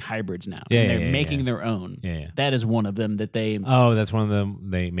they're doing hybrids now. Yeah, and they're making their own. Yeah. That is one of them that they... Oh, that's one of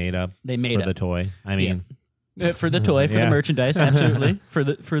them they made up for the toy. I mean... Yeah. For the toy, for Yeah. the merchandise, absolutely. for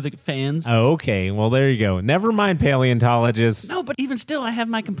the fans. Oh, okay. Well, there you go. Never mind paleontologists. No, but even still, I have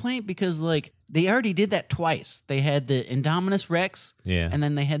my complaint because like they already did that twice. They had the Indominus Rex, Yeah. and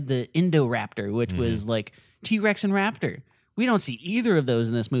then they had the Indoraptor, which was like T-Rex and Raptor. We don't see either of those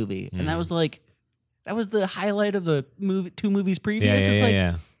in this movie, and that was the highlight of the movie. 2 movies previous. It's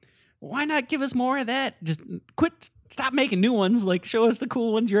like, why not give us more of that? Just stop making new ones. Like, show us the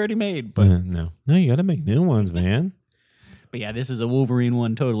cool ones you already made. But no, you got to make new ones, man. But yeah, this is a Wolverine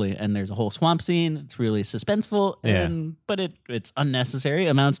one totally, and there's a whole swamp scene. It's really suspenseful, but it's unnecessary,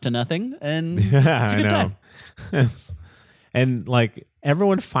 amounts to nothing, and it's a good time. And like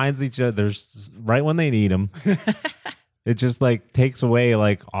everyone finds each other right when they need them. It just like takes away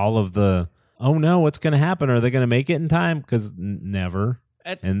like all of the, oh no, what's going to happen? Are they going to make it in time? Because never.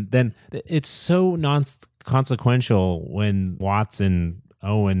 And then it's so non-consequential when Watts and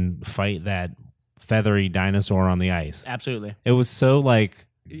Owen fight that feathery dinosaur on the ice. Absolutely. It was so like,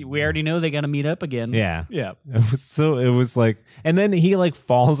 we already know they got to meet up again. yeah. Yeah. It was like, and then he like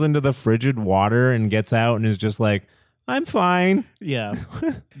falls into the frigid water and gets out and is just like, I'm fine. Yeah.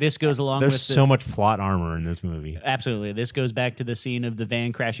 This goes along There's with so much plot armor in this movie. Absolutely. This goes back to the scene of the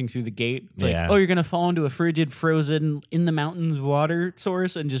van crashing through the gate. It's like, Yeah. oh, you're going to fall into a frigid, frozen, in the mountains water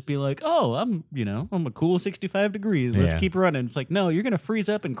source and just be like, oh, I'm a cool 65 degrees. Let's Yeah. keep running. It's like, no, you're going to freeze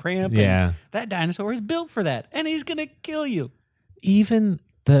up and cramp. Yeah. And that dinosaur is built for that. And he's going to kill you. Even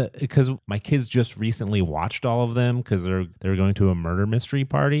because my kids just recently watched all of them because they're going to a murder mystery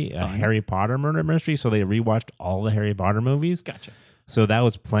party, a Harry Potter murder mystery. So they rewatched all the Harry Potter movies. Gotcha. So that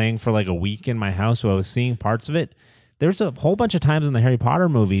was playing for like a week in my house. So I was seeing parts of it. There's a whole bunch of times in the Harry Potter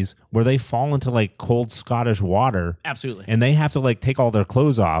movies where they fall into like cold Scottish water. Absolutely. And they have to like take all their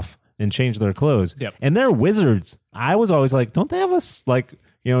clothes off and change their clothes. Yep. And they're wizards. I was always like, don't they have us like,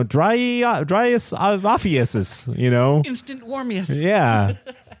 dryas ophiuses, Instant warmiest. Yeah.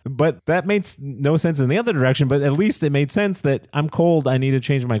 But that made no sense in the other direction, but at least it made sense that I'm cold, I need to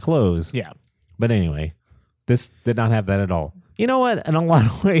change my clothes. Yeah. But anyway, this did not have that at all. You know what? In a lot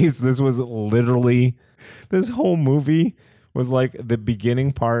of ways, this whole movie was like the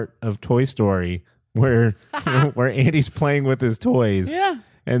beginning part of Toy Story where Andy's playing with his toys. Yeah.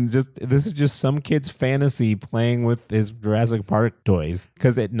 And this is just some kid's fantasy playing with his Jurassic Park toys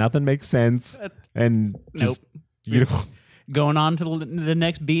because nothing makes sense. And just, Going on to the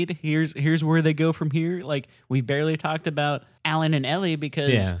next beat, here's where they go from here. Like, we barely talked about Alan and Ellie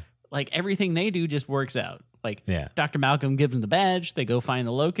because like everything they do just works out. Like, Dr. Malcolm gives them the badge. They go find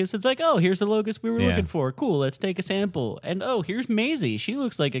the locust. It's like, oh, here's the locust we were looking for. Cool, let's take a sample. And oh, here's Maisie. She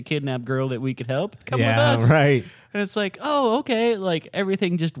looks like a kidnapped girl that we could help. Come with us. Right. And it's like, oh, okay. Like,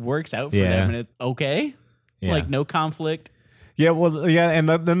 everything just works out for them. And it's okay. Yeah. Like, no conflict. Yeah, well, yeah, and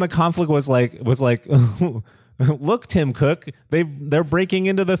then the conflict was like, look, Tim Cook, they're breaking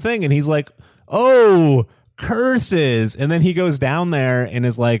into the thing, and he's like, oh, curses, and then he goes down there and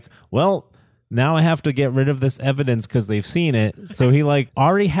is like, well, now I have to get rid of this evidence because they've seen it. So he like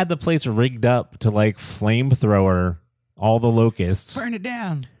already had the place rigged up to like flamethrower all the locusts, Burn it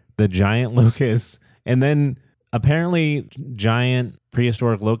down. the giant locusts, and then apparently giant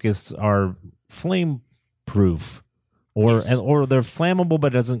prehistoric locusts are flame proof. Or they're flammable,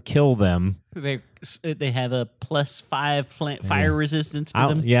 but it doesn't kill them. They have a +5 fire resistance to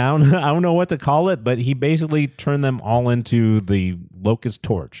them. Yeah, I don't know what to call it, but he basically turned them all into the locust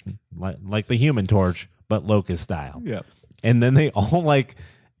torch, like the Human Torch, but locust style. Yeah. And then they all like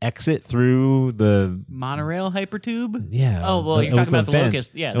exit through the monorail hypertube. Yeah. Oh well, you're talking about the vent.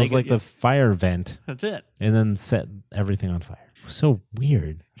 locust. Yeah, it was like the fire vent. That's it. And then set everything on fire. So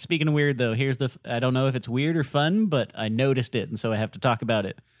weird. Speaking of weird, though, I don't know if it's weird or fun, but I noticed it, and so I have to talk about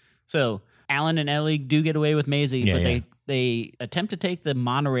it. So Alan and Ellie do get away with Maisie, but they attempt to take the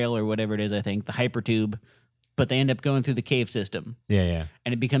monorail or whatever it is, I think, the hypertube, but they end up going through the cave system. Yeah.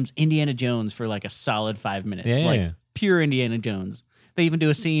 And it becomes Indiana Jones for like a solid 5 minutes. Yeah. Pure Indiana Jones. They even do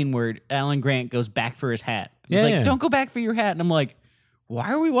a scene where Alan Grant goes back for his hat. He's like, don't go back for your hat. And I'm like, why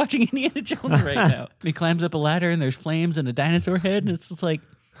are we watching Indiana Jones right now? And he climbs up a ladder and there's flames and a dinosaur head. And it's just like,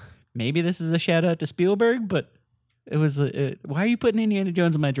 maybe this is a shout out to Spielberg, but it was, why are you putting Indiana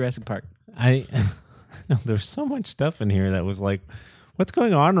Jones in my Jurassic Park? There's so much stuff in here that was like, what's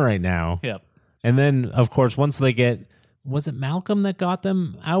going on right now? Yep. And then, of course, once they was it Malcolm that got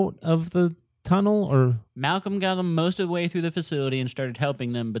them out of the tunnel, or Malcolm got them most of the way through the facility and started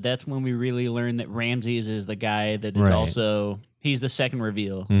helping them, but that's when we really learned that Ramses is the guy that is also, he's the second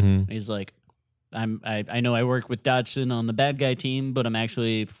reveal. Mm-hmm. He's like, I know I work with Dodgson on the bad guy team, but I'm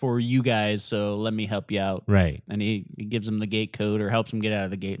actually for you guys, so let me help you out. Right. And he gives him the gate code or helps him get out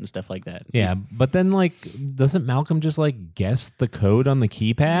of the gate and stuff like that. Yeah, but then like, doesn't Malcolm just like guess the code on the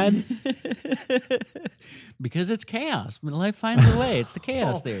keypad? Because it's chaos. But life finds a way. It's the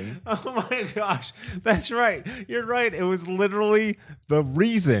chaos theory. Oh my gosh, that's right. You're right. It was literally the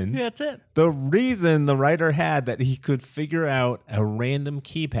reason. Yeah, that's it. The reason the writer had that he could figure out a random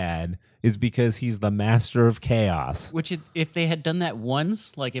keypad is because he's the master of chaos. Which, if they had done that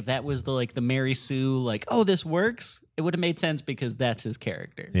once, like if that was the Mary Sue, like, oh, this works, it would have made sense because that's his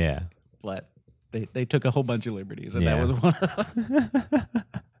character. Yeah. But they took a whole bunch of liberties, and Yeah. that was one of them.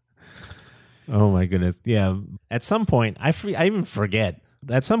 Oh my goodness. Yeah. At some point, I even forget.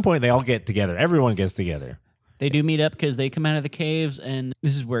 At some point, they all get together. Everyone gets together. They do meet up because they come out of the caves, and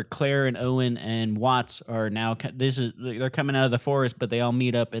this is where Claire and Owen and Watts are now. They're coming out of the forest, but they all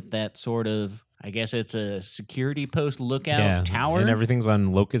meet up at that sort of, I guess it's a security post lookout tower. And everything's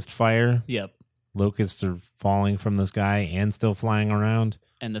on locust fire. Yep. Locusts are falling from the sky and still flying around.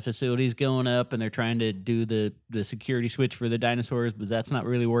 And the facility's going up, and they're trying to do the security switch for the dinosaurs, but that's not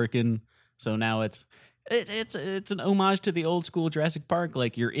really working. So now it's an homage to the old school Jurassic Park.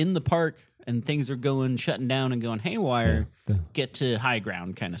 Like, you're in the park and things are shutting down and going haywire. Get to high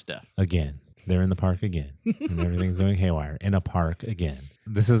ground kind of stuff. Again, they're in the park again, and everything's going haywire in a park again.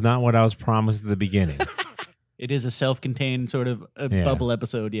 This is not what I was promised at the beginning. It is a self-contained sort of bubble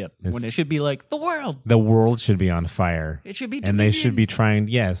episode. Yep, when it should be like the world. The world should be on fire. It should be, and they should be trying.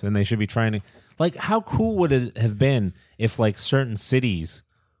 Yes, and they should be trying to. Like, how cool would it have been if like certain cities,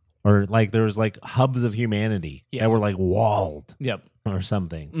 or like there was like hubs of humanity that were like walled, or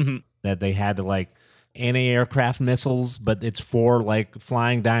something that they had to like anti-aircraft missiles, but it's for like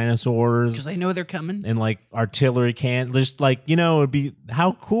flying dinosaurs because they know they're coming, and like artillery can't just like it'd be,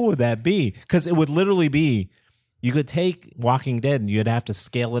 how cool would that be? Because it would literally be, you could take Walking Dead and you'd have to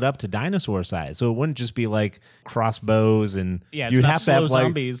scale it up to dinosaur size, so it wouldn't just be like crossbows and you'd have to have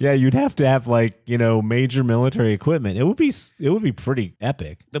zombies. You'd have to have like major military equipment. It would be pretty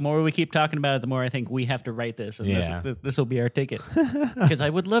epic. The more we keep talking about it, the more I think we have to write this, and this will be our ticket, because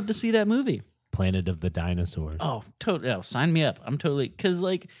I would love to see that movie, Planet of the Dinosaurs. Oh, totally! Oh, sign me up. I'm totally, because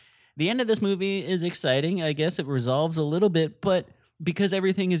like the end of this movie is exciting. I guess it resolves a little bit, but because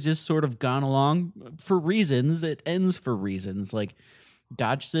everything has just sort of gone along for reasons, it ends for reasons. Like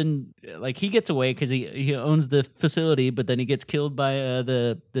Dodgson, like he gets away because he owns the facility, but then he gets killed by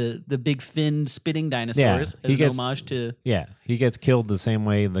the big finned spitting dinosaurs as an homage to. Yeah, he gets killed the same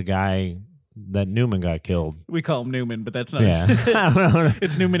way the guy that Newman got killed. We call him Newman, but that's not. Yeah.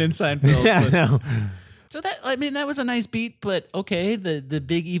 It's Newman in Seinfeld. Yeah, but. no. So that was a nice beat, but okay, the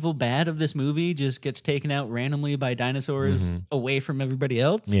big evil bad of this movie just gets taken out randomly by dinosaurs away from everybody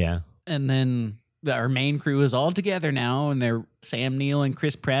else. Yeah. And then our main crew is all together now, and Sam Neill and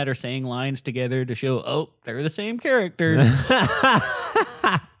Chris Pratt are saying lines together to show, they're the same character.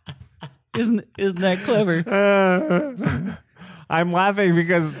 Isn't that clever? I'm laughing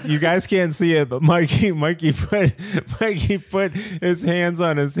because you guys can't see it, but Mikey put his hands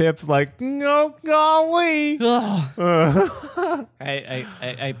on his hips like, oh golly. I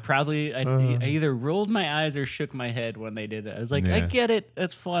either rolled my eyes or shook my head when they did it. I was like, I get it,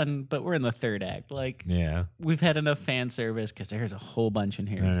 that's fun, but we're in the third act. Like, we've had enough fan service because there's a whole bunch in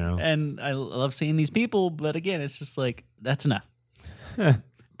here. I know. And I love seeing these people, but again, it's just like, that's enough.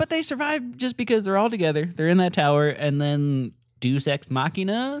 But they survive just because they're all together. They're in that tower, and then Deus Ex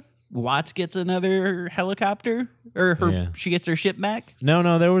Machina, Watts gets another helicopter, or she gets her ship back.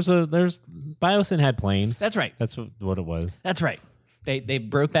 No, there's Biosyn had planes. That's right. That's what it was. That's right. They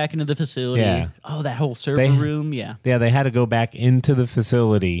broke back into the facility. Yeah. Oh, that whole server room. Yeah. Yeah, they had to go back into the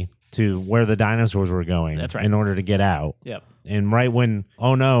facility to where the dinosaurs were going. That's right. In order to get out. Yep. And right when,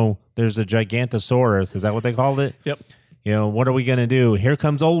 oh no, there's a Gigantosaurus. Is that what they called it? Yep. What are we going to do? Here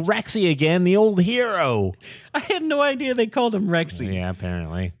comes old Rexy again, the old hero. I had no idea they called him Rexy. Yeah,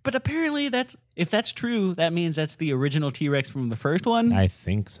 apparently. But apparently if that's true, that means that's the original T-Rex from the first one. I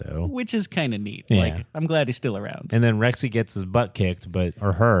think so. Which is kind of neat. Yeah. Like, I'm glad he's still around. And then Rexy gets his butt kicked,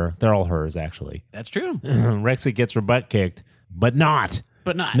 or her. They're all hers, actually. That's true. Rexy gets her butt kicked, but not.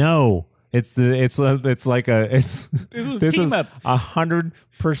 But not. No. This is team up.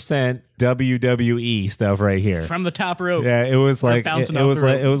 100% WWE stuff right here. From the top rope. Yeah, it was like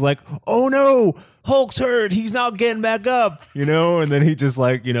it was like, oh no, Hulk's hurt, he's not getting back up, and then he just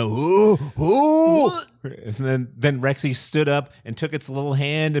like, ooh, and then Rexy stood up and took its little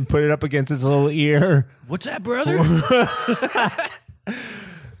hand and put it up against its little ear. What's that, brother?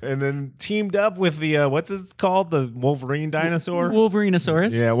 And then teamed up with the what's it called? The Wolverine dinosaur?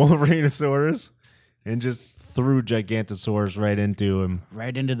 Wolverinosaurus. Yeah, Wolverinosaurus. and just threw Gigantosaurus right into him.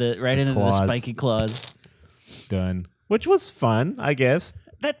 Right into the spiky claws. Done. Which was fun, I guess.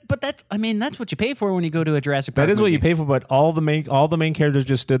 That's what you pay for when you go to a Jurassic Park That is movie. what you pay for, but all the main characters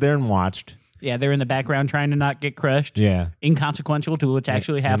just stood there and watched. Yeah, they're in the background trying to not get crushed. Yeah. Inconsequential to what's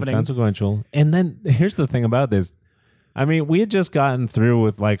actually happening. Inconsequential. And then here's the thing about this. I mean, we had just gotten through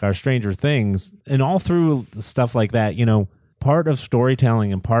with like our Stranger Things, and all through stuff like that, you know, part of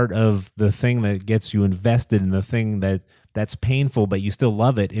storytelling and part of the thing that gets you invested in the thing that's painful but you still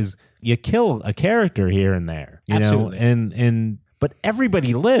love it is you kill a character here and there, you Absolutely. know, but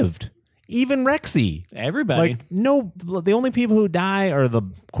everybody lived, even Rexy. Everybody. Like the only people who die are the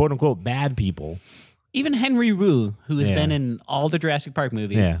quote unquote bad people. Even Henry Wu, who has Yeah. been in all the Jurassic Park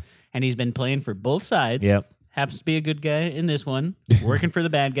movies, Yeah. and he's been playing for both sides. Yep. Happens to be a good guy in this one, working for the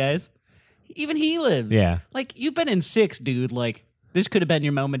bad guys. Even he lives. Yeah. Like, you've been in 6, dude. Like, this could have been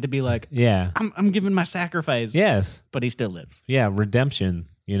your moment to be like, Yeah. I'm giving my sacrifice. Yes. But he still lives. Yeah. Redemption.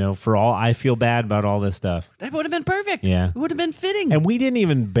 You know, for all I feel bad about all this stuff. That would have been perfect. Yeah. It would have been fitting. And we didn't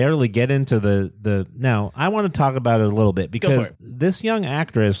even barely get into the now, I want to talk about it a little bit because it. this young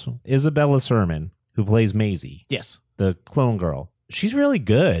actress, Isabella Sermon, who plays Maisie, Yes. the clone girl, she's really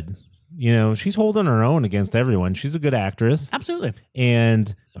good. You know, she's holding her own against everyone. She's a good actress. Absolutely.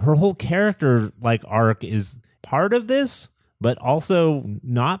 And her whole character like arc is part of this, but also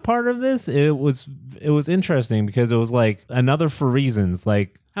not part of this. It was interesting because it was like another For Reasons.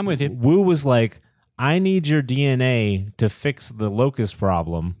 Like, I'm with you. Wu was like, I need your DNA to fix the locust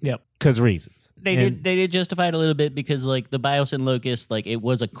problem. Yep. Because reasons. They did justify it a little bit because, like, the Biosyn locust, like, it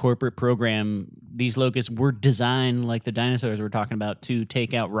was a corporate program. These locusts were designed, like the dinosaurs we're talking about, to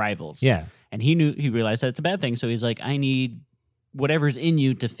take out rivals. Yeah. And he realized that's a bad thing. So he's like, I need whatever's in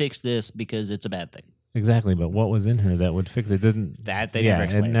you to fix this because it's a bad thing. Exactly. But what was in her that would fix it? That they never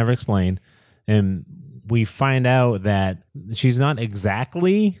explained. It never explained. And we find out that she's not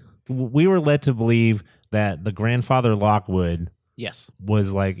exactly. We were led to believe that the grandfather Lockwood Yes.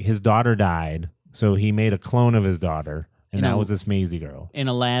 was like his daughter died, so he made a clone of his daughter, and that was this Maisie girl. In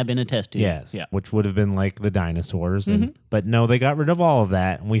a lab, in a test tube. Yes, Yeah. which would have been like the dinosaurs. But no, they got rid of all of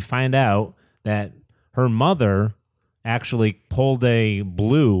that, and we find out that her mother actually pulled a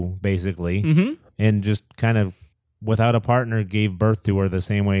Blue, basically, and just kind of, without a partner, gave birth to her the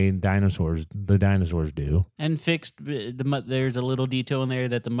same way the dinosaurs do. And fixed there's a little detail in there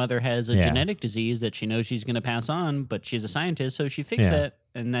that the mother has a genetic disease that she knows she's going to pass on, but she's a scientist, so she fixed that,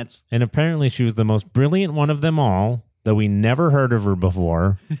 and that's... And apparently she was the most brilliant one of them all, though we never heard of her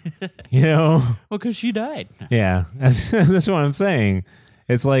before. You know? Well, because she died. Yeah, that's what I'm saying.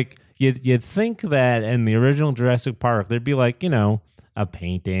 It's like you'd think that in the original Jurassic Park there'd be like, you know, a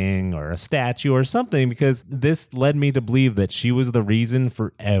painting or a statue or something, because this led me to believe that she was the reason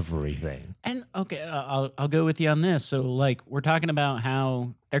for everything. And okay, I'll go with you on this. So, like, we're talking about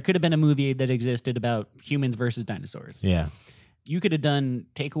how there could have been a movie that existed about humans versus dinosaurs. Yeah. You could have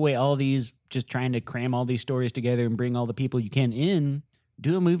take away all these, just trying to cram all these stories together and bring all the people you can in.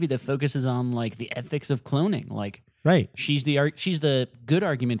 Do a movie that focuses on, like, the ethics of cloning. Like, Right. she's the good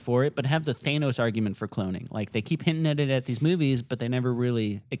argument for it, but have the Thanos argument for cloning. Like, they keep hinting at it at these movies, but they never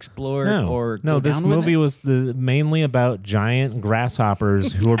really explore or go this down with movie it. was mainly about giant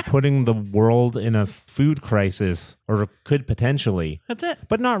grasshoppers who are putting the world in a food crisis, or could potentially. That's it.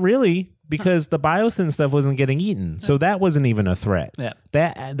 But not really, because the Biosyn stuff wasn't getting eaten, so that wasn't even a threat. Yeah.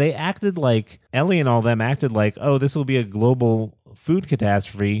 That they acted like Ellie and all them acted like, oh, this will be a global food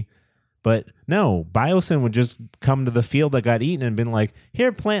catastrophe. But no, Biosyn would just come to the field that got eaten and been like,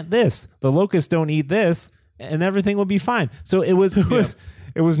 here, plant this. The locusts don't eat this, and everything will be fine. So it was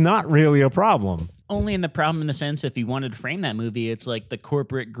not really a problem. Only in the sense, if you wanted to frame that movie, it's like the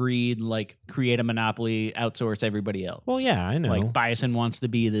corporate greed, like create a monopoly, outsource everybody else. Well, yeah, I know. Like Biosyn wants to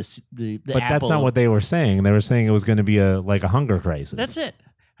be the but Apple. that's not what they were saying. They were saying it was going to be a hunger crisis. That's it.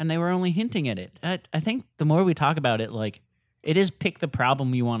 And they were only hinting at it. I think the more we talk about it, like, it is pick the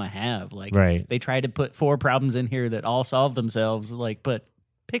problem you want to have. Like, right. They tried to put 4 problems in here that all solve themselves. Like, but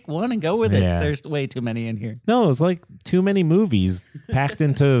pick one and go with it. Yeah. There's way too many in here. No, it was like too many movies packed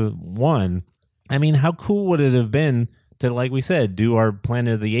into one. I mean, how cool would it have been to, like we said, do our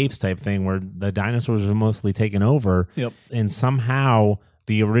Planet of the Apes type thing where the dinosaurs are mostly taken over. Yep. And somehow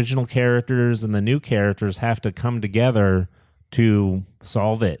the original characters and the new characters have to come together to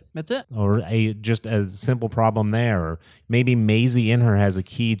solve it. That's it. Or just a simple problem there. Or maybe Maisie in her has a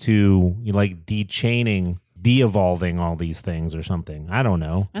key to, like, de-chaining, de-evolving all these things or something. I don't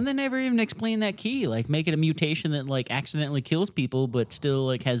know. And they never even explain that key. Like, make it a mutation that, like, accidentally kills people but still,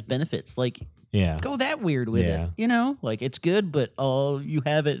 like, has benefits. Like, Yeah. Go that weird with Yeah. it. You know, like it's good, but you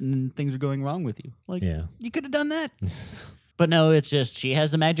have it and things are going wrong with you. Like Yeah. you could have done that. But no, it's just she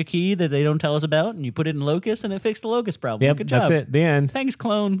has the magic key that they don't tell us about, and you put it in Locust, and it fixed the Locust problem. Yep, Good job. that's it. The end. Thanks,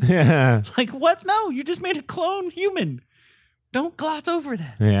 clone. Yeah. It's like, what? No, you just made a clone human. Don't gloss over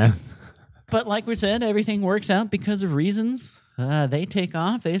that. Yeah. But like we said, everything works out because of reasons. They take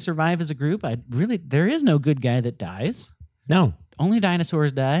off. They survive as a group. There is no good guy that dies. No. Only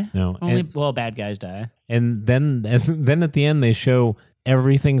dinosaurs die. No. Only bad guys die. And then at the end they show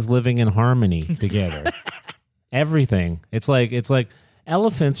everything's living in harmony together. Everything. It's like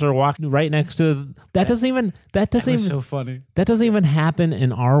elephants are walking right next to that doesn't even so funny. that doesn't even happen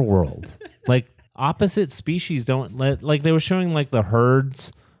in our world. Like opposite species don't let, like they were showing like the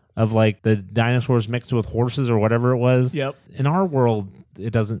herds of like the dinosaurs mixed with horses or whatever it was. Yep. In our world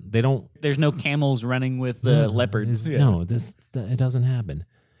it doesn't, they don't. There's no camels running with the leopards. No, it doesn't happen.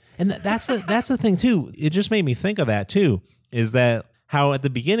 And that's the thing too. It just made me think of that too, is that how at the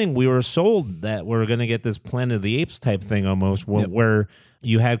beginning we were sold that we're going to get this Planet of the Apes type thing almost where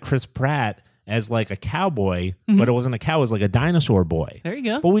you had Chris Pratt as like a cowboy, but it wasn't a cow, it was like a dinosaur boy. There you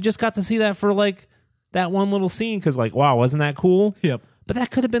go. But we just got to see that for like that one little scene because like, wow, wasn't that cool? Yep. But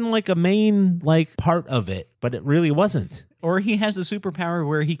that could have been like a main like part of it, but it really wasn't. Or he has the superpower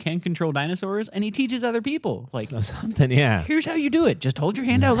where he can control dinosaurs and he teaches other people. Like, Or something, yeah. here's how you do it. Just hold your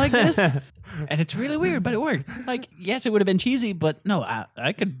hand out like this. And it's really weird, but it worked. Like, yes, it would have been cheesy, but no, I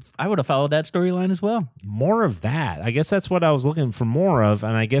would have followed that storyline as well. More of that. I guess that's what I was looking for more of,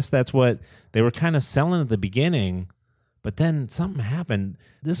 and I guess that's what they were kind of selling at the beginning, but then something happened.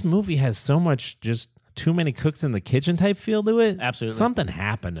 This movie has so much just too many cooks in the kitchen type feel to it. Absolutely. Something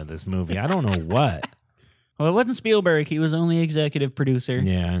happened to this movie. I don't know what. Well, it wasn't Spielberg. He was only executive producer.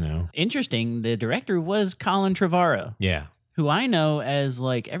 Yeah, I know. Interesting. The director was Colin Trevorrow, Yeah. who I know as,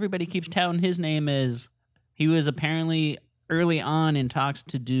 like, everybody keeps touting his name as he was apparently early on in talks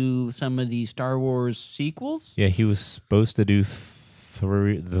to do some of the Star Wars sequels. Yeah, he was supposed to do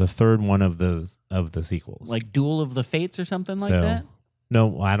the third one of the sequels. Like Duel of the Fates or something like So, that?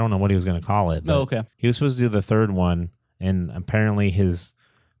 No, I don't know what he was going to call it. But Oh, okay. He was supposed to do the third one, and apparently his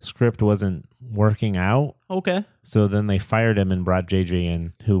script wasn't working out. Okay. So then they fired him and brought JJ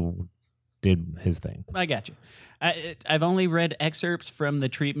in, who did his thing. I got you. I've only read excerpts from the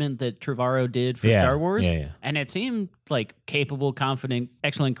treatment that Trevorrow did for Yeah, Star Wars, yeah. and it seemed like capable, confident,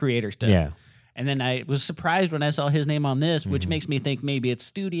 excellent creator stuff. Yeah. And then I was surprised when I saw his name on this, which makes me think maybe it's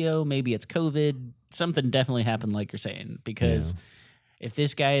studio, maybe it's COVID. Something definitely happened, like you're saying, because if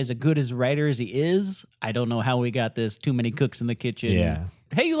this guy is as good as a writer as he is, I don't know how we got this too many cooks in the kitchen. Yeah.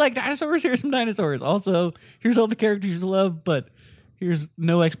 Hey, you like dinosaurs? Here's some dinosaurs. Also, here's all the characters you love, but here's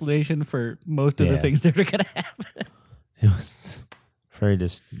no explanation for most of the things that are going to happen. It was very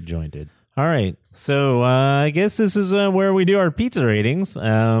disjointed. All right. So I guess this is where we do our pizza ratings.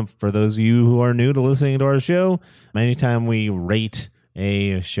 For those of you who are new to listening to our show, anytime we rate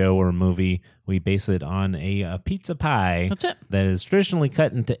a show or movie, we base it on a pizza pie. That's it. That is traditionally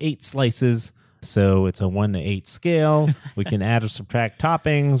cut into 8 slices. So it's a 1 to 8 scale. We can add or subtract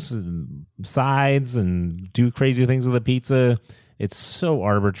toppings, and sides, and do crazy things with the pizza. It's so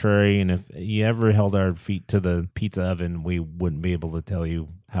arbitrary, and if you ever held our feet to the pizza oven, we wouldn't be able to tell you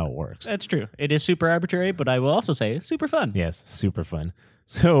how it works. That's true. It is super arbitrary, but I will also say it's super fun. Yes, super fun.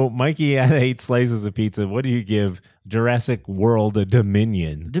 So, Mikey, out of 8 slices of pizza, what do you give Jurassic World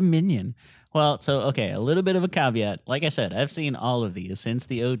Dominion? Dominion. Well, so, okay, a little bit of a caveat. Like I said, I've seen all of these since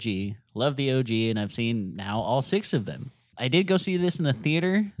the OG. Love the OG, and I've seen now all 6 of them. I did go see this in the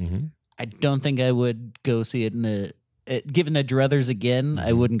theater. Mm-hmm. I don't think I would go see it in the... given the druthers again,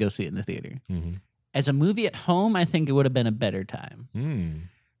 I wouldn't go see it in the theater. Mm-hmm. As a movie at home, I think it would have been a better time. Mm.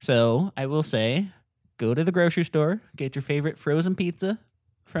 So I will say, go to the grocery store, get your favorite frozen pizza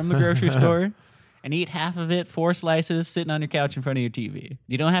from the grocery store, and eat half of it, 4 slices, sitting on your couch in front of your TV.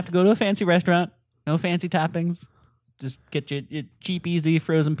 You don't have to go to a fancy restaurant. No fancy toppings. Just get your cheap, easy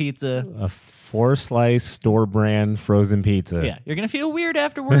frozen pizza. A 4-slice store brand frozen pizza. Yeah, you're gonna feel weird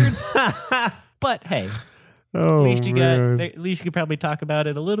afterwards, but hey, Oh, at least you could probably talk about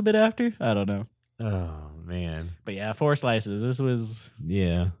it a little bit after. I don't know. Oh, man. But yeah, 4 slices. This was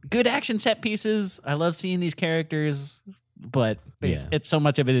Yeah. good action set pieces. I love seeing these characters, but Yeah. it's so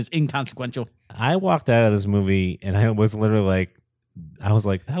much of it is inconsequential. I walked out of this movie and I was literally like, that was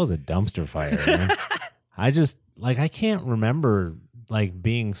a dumpster fire, man. I can't remember like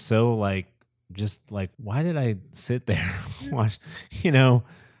being so like, just like, why did I sit there? Watch,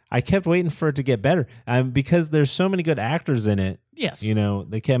 I kept waiting for it to get better because there's so many good actors in it. Yes.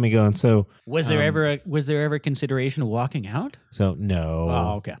 They kept me going. So Was there ever consideration of walking out? So no.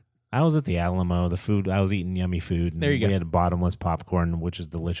 Oh, okay. I was at the Alamo. The food, I was eating yummy food. And There you go. We had bottomless popcorn, which is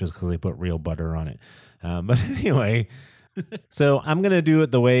delicious because they put real butter on it. But anyway, so I'm going to do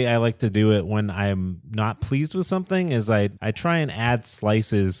it the way I like to do it when I'm not pleased with something is I try and add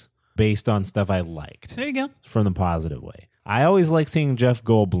slices based on stuff I liked There you go. from the positive way. I always like seeing Jeff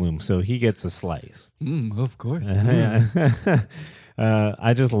Goldblum, so he gets a slice. Of course.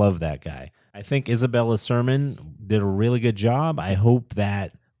 I just love that guy. I think Isabella Sermon did a really good job. I hope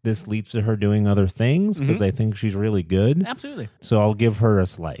that this leads to her doing other things because I think she's really good. Absolutely. So I'll give her a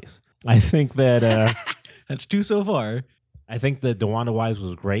slice. I think that That's 2 so far. I think that DeWanda Wise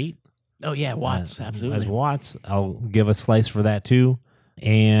was great. Oh, yeah, Watts. Absolutely. As Watts, I'll give a slice for that too.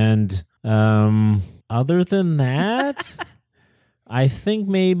 And other than that, I think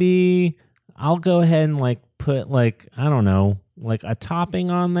maybe I'll go ahead and like put like, I don't know, like a topping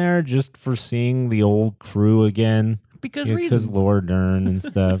on there just for seeing the old crew again. Because Because reasons. Laura Dern and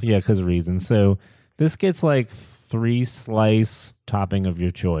stuff. Yeah, because reasons. So this gets like 3 slice topping of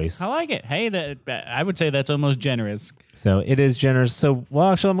your choice. I like it. Hey, I would say that's almost generous. So it is generous. So,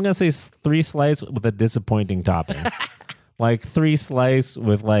 well, actually, I'm going to say 3 slice with a disappointing topping. Like 3 slice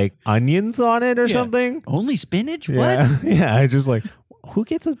with like onions on it or something. Only spinach? Yeah. What? Yeah. I just like, who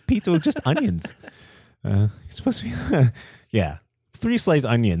gets a pizza with just onions? It's supposed to be, yeah. 3 slice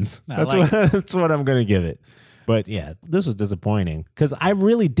onions. I That's like what that's what I'm going to give it. But yeah, this was disappointing because I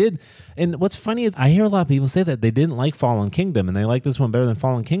really did. And what's funny is I hear a lot of people say that they didn't like Fallen Kingdom and they like this one better than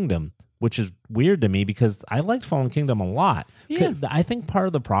Fallen Kingdom, which is weird to me because I liked Fallen Kingdom a lot. Yeah. I think part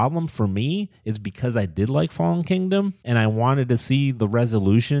of the problem for me is because I did like Fallen Kingdom and I wanted to see the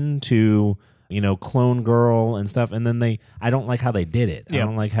resolution to, Clone Girl and stuff. And then I don't like how they did it. Yeah. I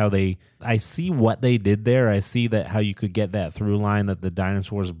don't like how I see what they did there. I see that how you could get that through line that the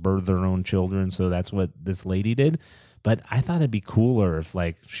dinosaurs birth their own children. So that's what this lady did. But I thought it'd be cooler if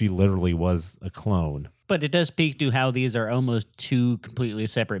like she literally was a clone. But it does speak to how these are almost 2 completely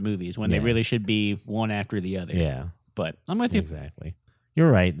separate movies when they Yeah. really should be one after the other. Yeah, But I'm with you. exactly.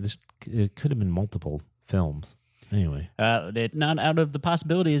 You're right. It could have been multiple films. Anyway. Not out of the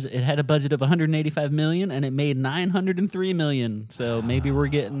possibilities. It had a budget of $185 million and it made $903 million. So maybe we're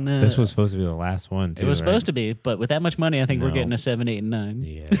getting. This was supposed to be the last one, too. It was supposed to be, but with that much money, I think we're getting a 7, 8, and 9.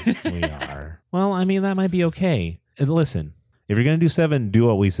 Yes, we are. Well, I mean, that might be okay. And listen, if you're going to do 7, do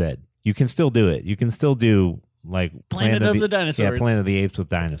what we said. You can still do it. You can still do like Planet of the Dinosaurs. Yeah, Planet of the Apes with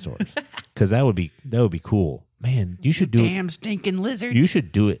dinosaurs. Because that would be cool. Man, you should do it. Damn stinking lizards. You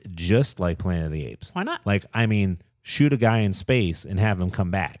should do it just like Planet of the Apes. Why not? Like, I mean, shoot a guy in space and have him come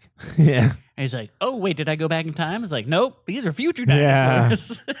back. Yeah. And he's like, oh, wait, did I go back in time? It's like, nope, these are future Yeah.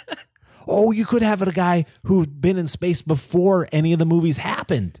 dinosaurs. Oh, you could have a guy who'd been in space before any of the movies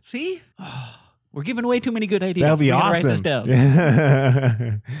happened. See? We're giving away too many good ideas. That'll be We gotta awesome. Write this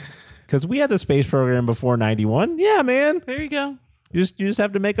down. Because we had the space program before 91. Yeah, man. There you go. You just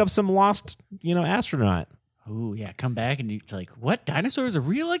have to make up some lost, astronaut. Ooh, yeah, come back and it's like, what? Dinosaurs are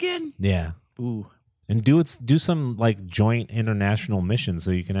real again? Yeah. Ooh. And do some like joint international missions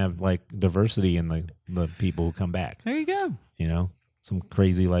so you can have like diversity in the people who come back. There you go. Some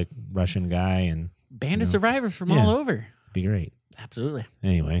crazy like Russian guy and Band of survivors from all over. be great. Absolutely.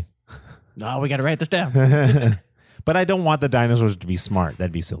 Anyway. Oh, we got to write this down. But I don't want the dinosaurs to be smart.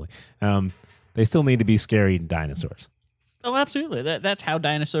 That'd be silly. They still need to be scary dinosaurs. Oh, absolutely. That's how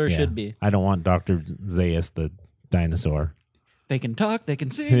dinosaurs Yeah. should be. I don't want Dr. Zaius the dinosaur. They can talk, they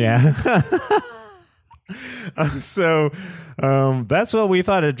can sing. Yeah. So that's what we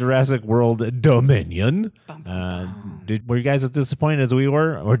thought of Jurassic World Dominion. Were you guys as disappointed as we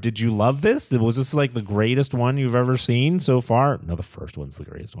were, or did you love this? Was this like the greatest one you've ever seen so far? No, the first one's the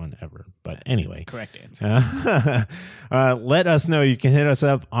greatest one ever. But anyway, Correct answer. let us know. You can hit us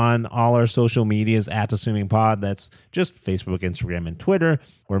up on all our social medias at Assuming Pod. That's just Facebook, Instagram, and Twitter.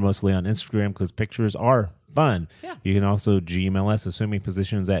 We're mostly on Instagram because pictures are fun. Yeah. You can also Gmail us,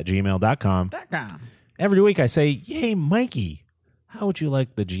 assumingpositions@gmail.com. Every week I say, yay, Mikey, how would you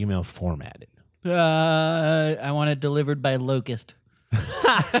like the Gmail formatted? I want it delivered by locust.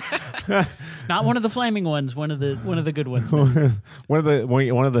 Not one of the flaming ones. One of the good ones. one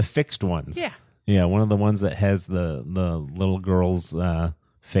of the fixed ones. Yeah. Yeah, one of the ones that has the little girl's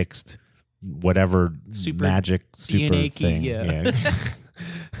fixed whatever Super magic super DNA key, thing. yeah.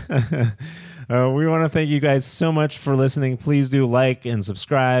 We want to thank you guys so much for listening. Please do like and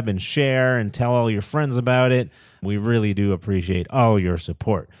subscribe and share and tell all your friends about it. We really do appreciate all your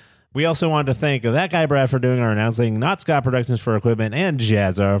support. We also want to thank that guy Brad for doing our announcing, Not Scott Productions for equipment, and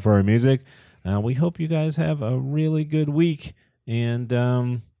Jazzar for our music. We hope you guys have a really good week,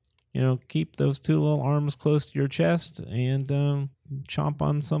 and keep those two little arms close to your chest and chomp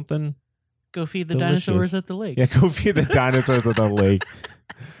on something. Go feed the delicious. dinosaurs at the lake. Yeah, go feed the dinosaurs at the lake.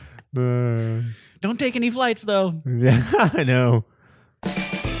 Don't take any flights, though. Yeah, I know.